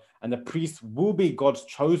God, and the priest will be God's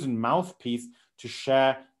chosen mouthpiece to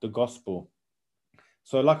share the gospel.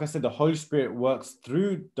 So like I said, the Holy Spirit works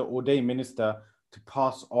through the ordained minister to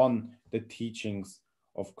pass on the teachings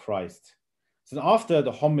of Christ. So after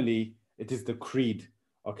the homily, it is the creed,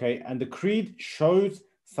 okay? And the creed shows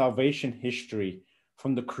salvation history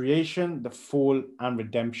from the creation, the fall, and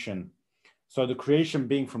redemption. So the creation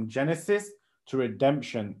being from Genesis to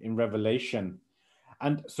redemption in Revelation.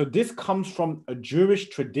 And so this comes from a Jewish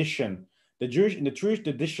tradition. In the Jewish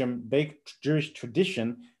tradition,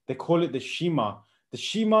 they call it the Shema. The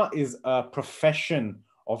Shema is a profession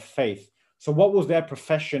of faith. So what was their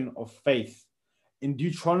profession of faith? In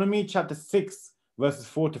Deuteronomy chapter 6, verses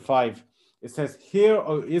 4-5, it says, "Hear,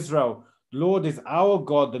 O Israel, the Lord is our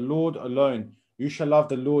God, the Lord alone. You shall love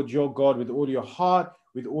the Lord your God with all your heart,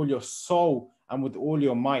 with all your soul, and with all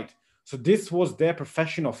your might." So this was their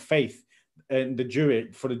profession of faith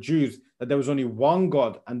for the Jews, that there was only one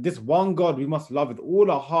God, and this one God we must love with all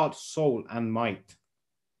our heart, soul, and might.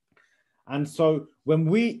 And so when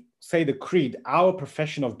we say the creed, our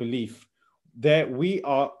profession of belief, there we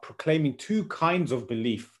are proclaiming two kinds of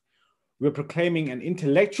belief. We're proclaiming an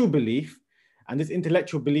intellectual belief, and this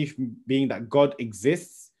intellectual belief being that God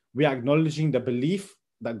exists. We are acknowledging the belief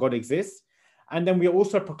that God exists. And then we are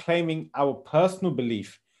also proclaiming our personal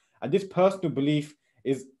belief. And this personal belief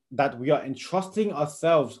is that we are entrusting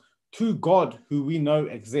ourselves to God, who we know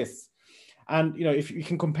exists. And, if you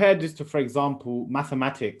can compare this to, for example,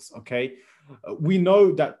 mathematics, okay? We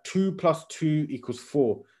know that 2 + 2 =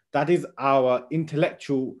 4. That is our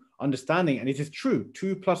intellectual understanding. And it is true.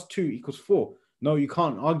 2 + 2 = 4. No, you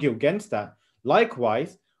can't argue against that.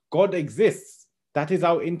 Likewise, God exists. That is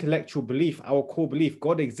our intellectual belief, our core belief.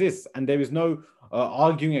 God exists, and there is no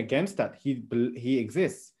arguing against that. He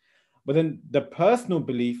exists. But then the personal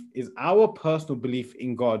belief is our personal belief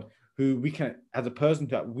in God, who we can, as a person,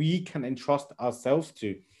 that we can entrust ourselves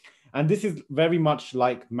to. And this is very much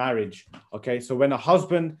like marriage. Okay, so when a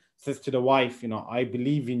husband says to the wife, I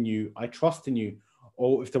believe in you, I trust in you,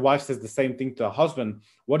 or if the wife says the same thing to her husband,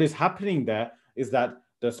 what is happening there is that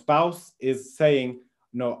the spouse is saying,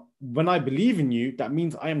 no, when I believe in you, that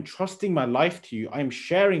means I am trusting my life to you. I am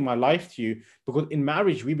sharing my life to you, because in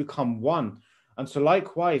marriage, we become one. And so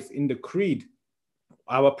likewise, in the creed,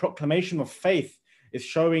 our proclamation of faith is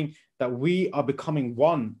showing that we are becoming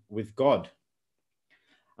one with God.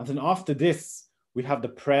 And then after this, we have the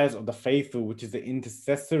prayers of the faithful, which is the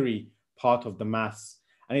intercessory part of the Mass.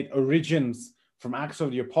 And it originates from Acts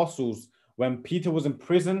of the Apostles. When Peter was in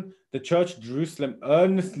prison, the church of Jerusalem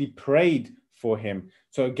earnestly prayed for him.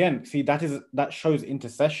 So again, see, that shows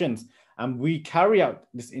intercessions. And we carry out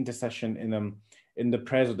this intercession in the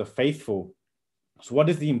prayers of the faithful. So what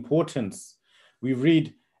is the importance? We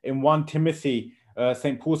read in 1 Timothy,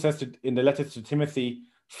 St. Paul says in the letter to Timothy,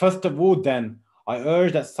 first of all, then, I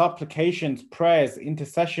urge that supplications, prayers,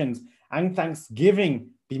 intercessions, and thanksgiving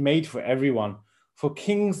be made for everyone, for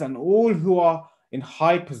kings and all who are in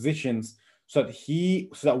high positions, so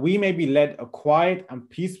that we may be led a quiet and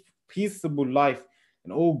peaceable life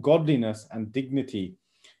in all godliness and dignity.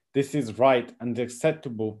 This is right and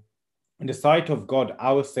acceptable in the sight of God,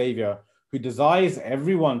 our Savior, who desires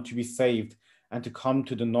everyone to be saved and to come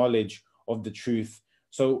to the knowledge of the truth.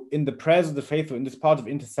 So in the prayers of the faithful, in this part of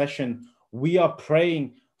intercession, we are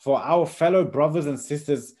praying for our fellow brothers and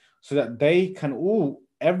sisters so that they can all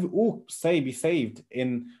be saved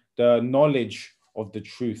in the knowledge of the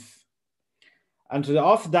truth. And so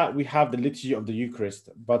after that, we have the liturgy of the Eucharist.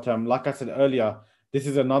 But like I said earlier, this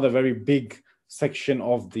is another very big section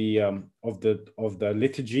of the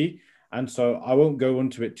liturgy. And so I won't go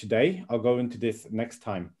into it today. I'll go into this next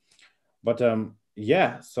time. But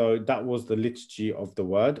yeah, so that was the liturgy of the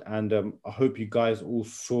word. And I hope you guys all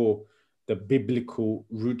saw the biblical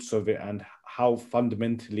roots of it and how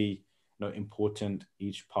fundamentally important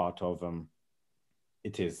each part of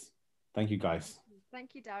it is. Thank you, guys.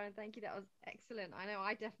 Thank you, Darren. Thank you. That was excellent. I know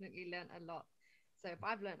I definitely learned a lot. So if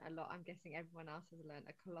I've learned a lot, I'm guessing everyone else has learned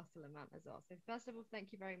a colossal amount as well. So first of all,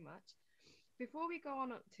 thank you very much. Before we go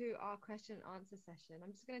on to our question and answer session,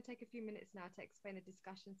 I'm just going to take a few minutes now to explain a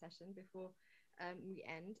discussion session before we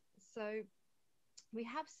end. So we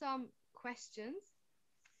have some questions.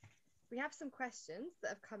 We have some questions that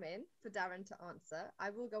have come in for Darren to answer. I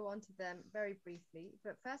will go on to them very briefly,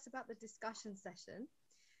 but first about the discussion session.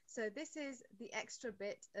 So this is the extra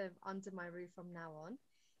bit of Under My Roof from now on.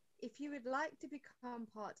 If you would like to become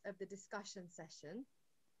part of the discussion session,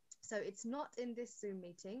 so it's not in this Zoom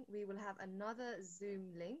meeting, we will have another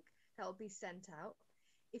Zoom link that will be sent out.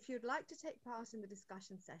 If you'd like to take part in the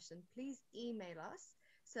discussion session, please email us.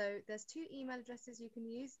 So there's two email addresses you can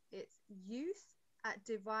use. It's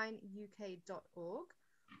youth@divineuk.org,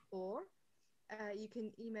 or you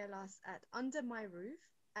can email us at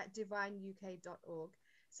undermyroof@divineuk.org.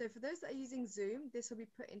 So for those that are using Zoom, this will be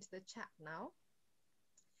put into the chat now.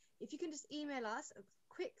 If you can just email us a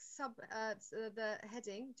quick the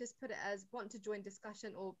heading, just put it as want to join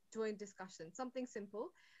discussion or join discussion, something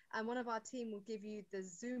simple. And one of our team will give you the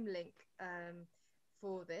Zoom link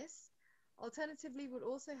for this. Alternatively, we'll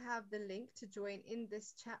also have the link to join in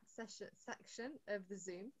this chat section of the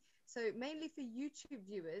Zoom. So mainly for YouTube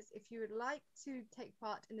viewers, if you would like to take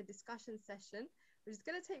part in the discussion session, which is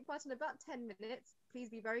going to take part in about 10 minutes, please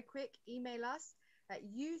be very quick. Email us at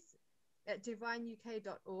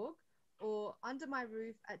youth@divineuk.org or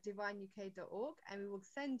undermyroof@divineuk.org, and we will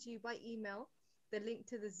send you by email the link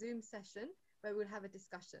to the Zoom session where we'll have a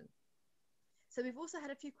discussion. So we've also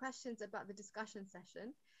had a few questions about the discussion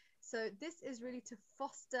session. So this is really to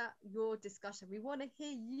foster your discussion. We want to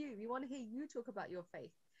hear you. We want to hear you talk about your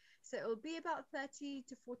faith. So it will be about 30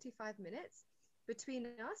 to 45 minutes between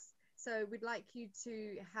us. So we'd like you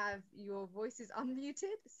to have your voices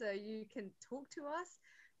unmuted so you can talk to us.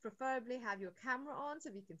 Preferably have your camera on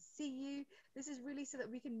so we can see you. This is really so that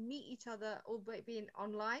we can meet each other, albeit being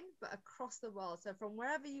online, but across the world. So from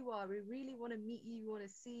wherever you are, we really want to meet you. We want to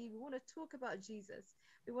see you. We want to talk about Jesus.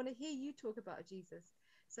 We want to hear you talk about Jesus.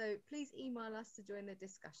 So please email us to join the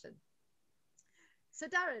discussion. So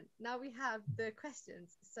Darren, now we have the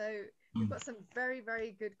questions. So we've got some very,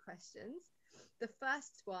 very good questions. The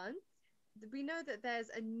first one, we know that there's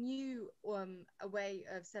a new a way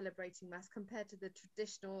of celebrating Mass compared to the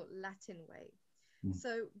traditional Latin way.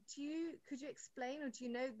 So could you explain, or do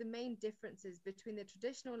you know the main differences between the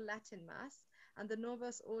traditional Latin Mass and the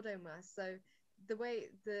Novus Ordo Mass? So the way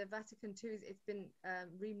the Vatican II it's been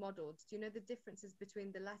remodeled, do you know the differences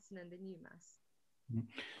between the Latin and the new Mass?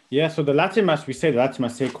 Yeah, so the Latin Mass, we say the Latin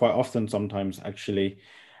Mass here quite often sometimes, actually.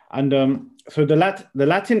 And so the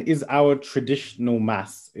Latin is our traditional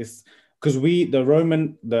Mass. It's because the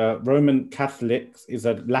Roman Catholics is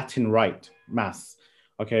a Latin Rite Mass.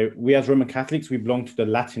 Okay, we as Roman Catholics, we belong to the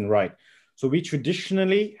Latin Rite. So we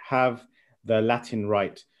traditionally have the Latin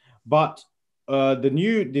rite. But the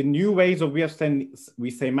new ways of we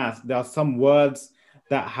say mass, there are some words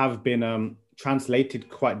that have been translated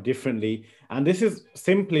quite differently, and this is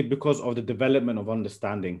simply because of the development of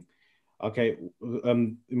understanding. Okay,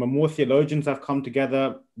 more theologians have come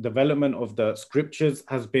together. Development of the scriptures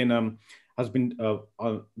the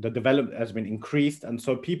development has been increased, and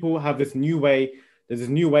so people have this new way. There's this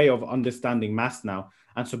new way of understanding mass now,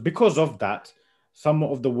 and so because of that, some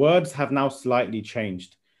of the words have now slightly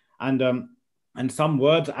changed, and some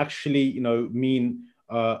words actually, mean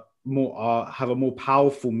more have a more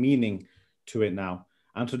powerful meaning to it now.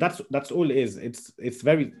 And so that's all it is. It's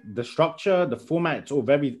very, the structure, the format, it's all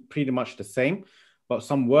very pretty much the same, but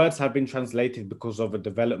some words have been translated because of a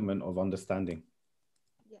development of understanding.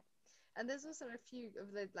 Yeah, and there's also a few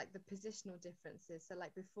of the positional differences. So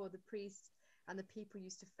like before, the priest and the people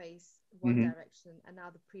used to face one direction, and now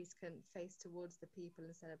the priest can face towards the people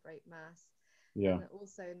and celebrate mass. Yeah. And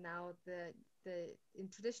also now the in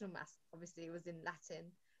traditional mass, obviously it was in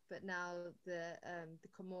Latin, but now the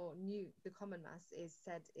common mass is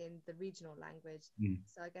said in the regional language.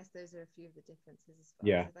 So I guess those are a few of the differences as well.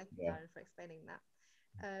 Yeah. So thank you, Darren, for explaining that.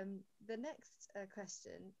 The next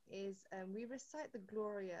question is, we recite the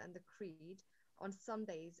Gloria and the Creed on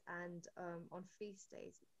Sundays and on feast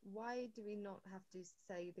days. Why do we not have to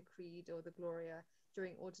say the Creed or the Gloria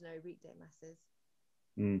during ordinary weekday masses?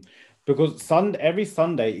 Because every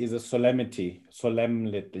Sunday is a solemnity.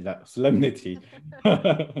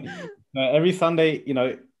 Every Sunday,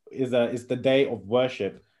 is the day of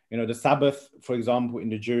worship. The Sabbath, for example, in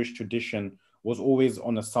the Jewish tradition, was always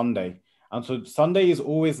on a Sunday, and so Sunday is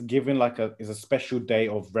always given is a special day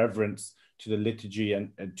of reverence to the liturgy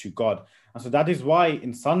and to God, and so that is why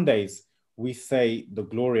in Sundays we say the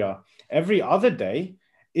Gloria. Every other day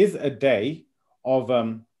is a day of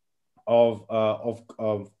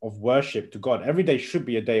worship to God. Every day should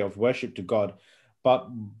be a day of worship to God, but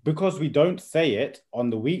because we don't say it on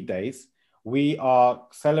the weekdays, we are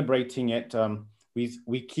celebrating it.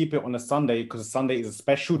 We keep it on a Sunday because Sunday is a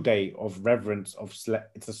special day of reverence.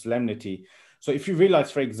 It's a solemnity. So if you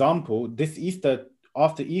realize, for example, this Easter,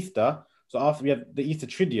 after Easter, so after we have the Easter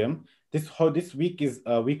Triduum, this week is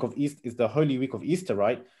a week of Easter, is the Holy Week of Easter,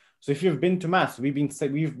 right? So if you've been to Mass, we have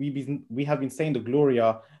been saying the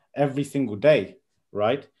Gloria every single day,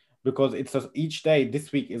 right? Because each day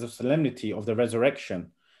this week is a solemnity of the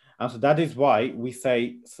resurrection. And so that is why we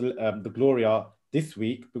say the Gloria this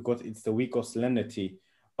week, because it's the week of solemnity.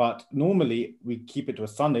 But normally we keep it to a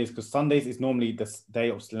Sundays because Sundays is normally the day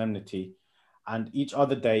of solemnity, and each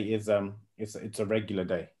other day is it's a regular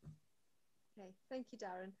day. Okay, thank you,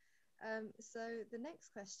 Darren. So the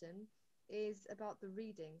next question is about the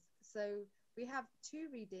readings. So we have 2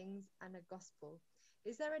 readings and a gospel.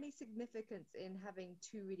 Is there any significance in having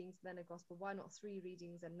 2 readings and then a gospel? Why not 3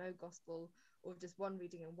 readings and no gospel, or just 1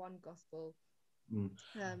 reading and 1 gospel?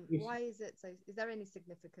 Why is it so? Is there any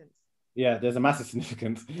significance? Yeah, there's a massive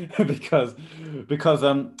significance because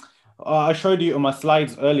I showed you on my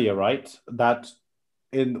slides earlier, right? That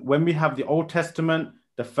when we have the Old Testament,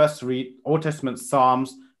 Old Testament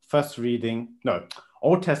Psalms, first reading, no,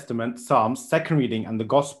 Old Testament Psalms, second reading, and the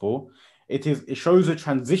Gospel, it shows a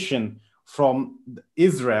transition from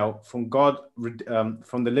Israel, from God,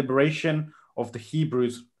 from the liberation of the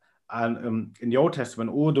Hebrews, and in the Old Testament,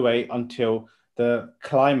 all the way until the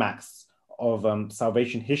climax of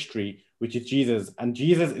salvation history, which is Jesus. And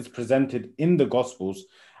Jesus is presented in the Gospels.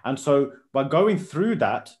 And so by going through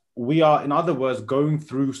that, we are, in other words, going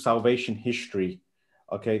through salvation history,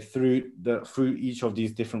 okay, through each of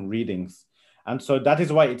these different readings. And so that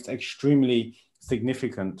is why it's extremely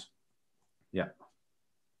significant. Yeah.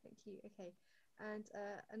 Thank you. Okay. And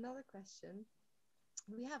another question.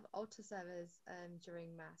 We have altar servers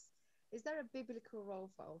during Mass. Is there a biblical role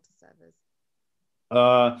for altar servers?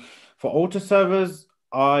 For altar servers,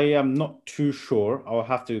 I am not too sure. I'll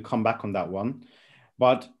have to come back on that one.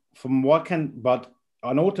 But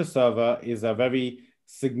an altar server is a very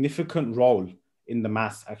significant role in the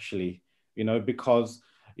Mass, actually, because,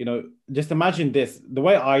 just imagine this, the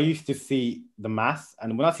way I used to see the Mass,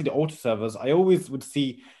 and when I see the altar servers, I always would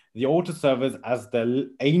see the altar servers as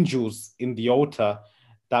the angels in the altar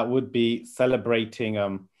that would be celebrating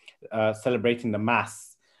the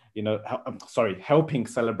Mass, helping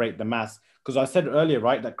celebrate the Mass. Because I said earlier,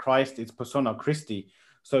 right, that Christ is persona Christi.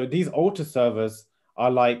 So these altar servers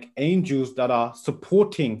are like angels that are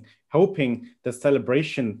helping the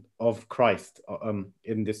celebration of Christ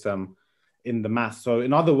in the Mass. So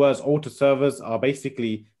in other words, altar servers are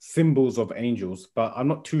basically symbols of angels, but I'm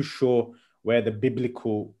not too sure where the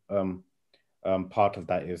biblical part of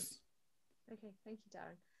that is. Okay, thank you,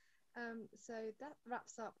 Darren. So that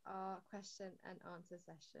wraps up our question and answer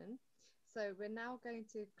session. So we're now going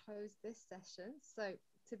to close this session. So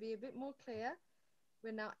to be a bit more clear,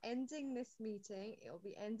 we're now ending this meeting. It'll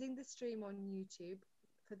be ending the stream on YouTube.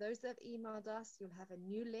 For those that have emailed us, you'll have a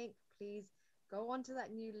new link. Please go onto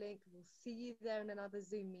that new link. We'll see you there in another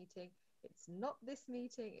Zoom meeting. It's not this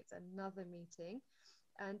meeting, it's another meeting.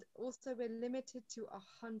 And also we're limited to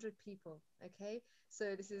 100 people. Okay,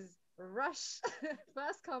 so this is rush.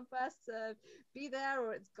 First come, first serve. Be there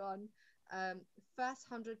or it's gone. First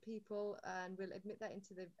 100 people, and we'll admit that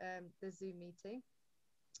into the Zoom meeting.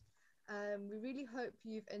 We really hope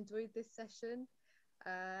you've enjoyed this session.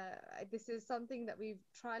 This is something that we're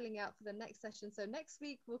trialing out for the next session. So next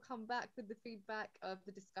week we'll come back with the feedback of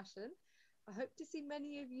the discussion. I hope to see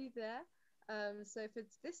many of you there. So for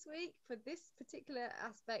this week, for this particular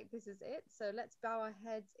aspect, this is it. So let's bow our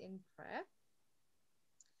heads in prayer.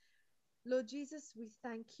 Lord Jesus, we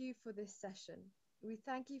thank you for this session. We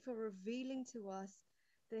thank you for revealing to us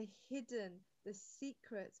the hidden, the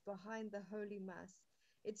secrets behind the Holy Mass.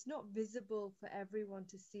 It's not visible for everyone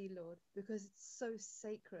to see, Lord, because it's so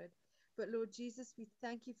sacred. But Lord Jesus, we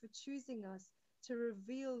thank you for choosing us to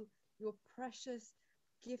reveal your precious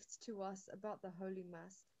gifts to us about the Holy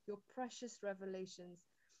Mass, your precious revelations.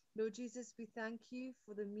 Lord Jesus, we thank you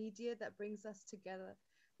for the media that brings us together.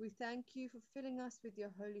 We thank you for filling us with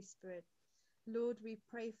your Holy Spirit. Lord, we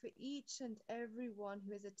pray for each and every one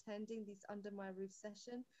who is attending this Under My Roof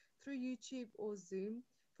session through YouTube or Zoom.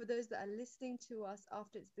 For those that are listening to us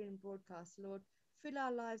after it's been broadcast, Lord, fill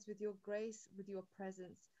our lives with your grace, with your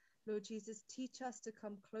presence. Lord Jesus, teach us to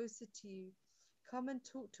come closer to you. Come and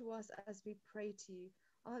talk to us as we pray to you.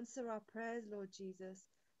 Answer our prayers, Lord Jesus.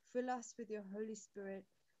 Fill us with your Holy Spirit.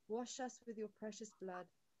 Wash us with your precious blood.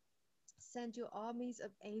 Send your armies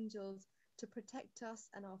of angels to protect us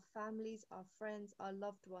and our families, our friends, our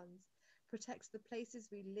loved ones. Protect the places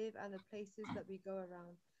we live and the places that we go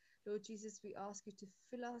around. Lord Jesus, we ask you to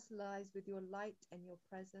fill our lives with your light and your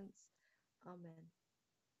presence. Amen.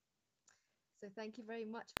 So thank you very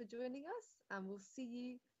much for joining us, and we'll see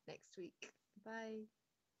you next week. Bye.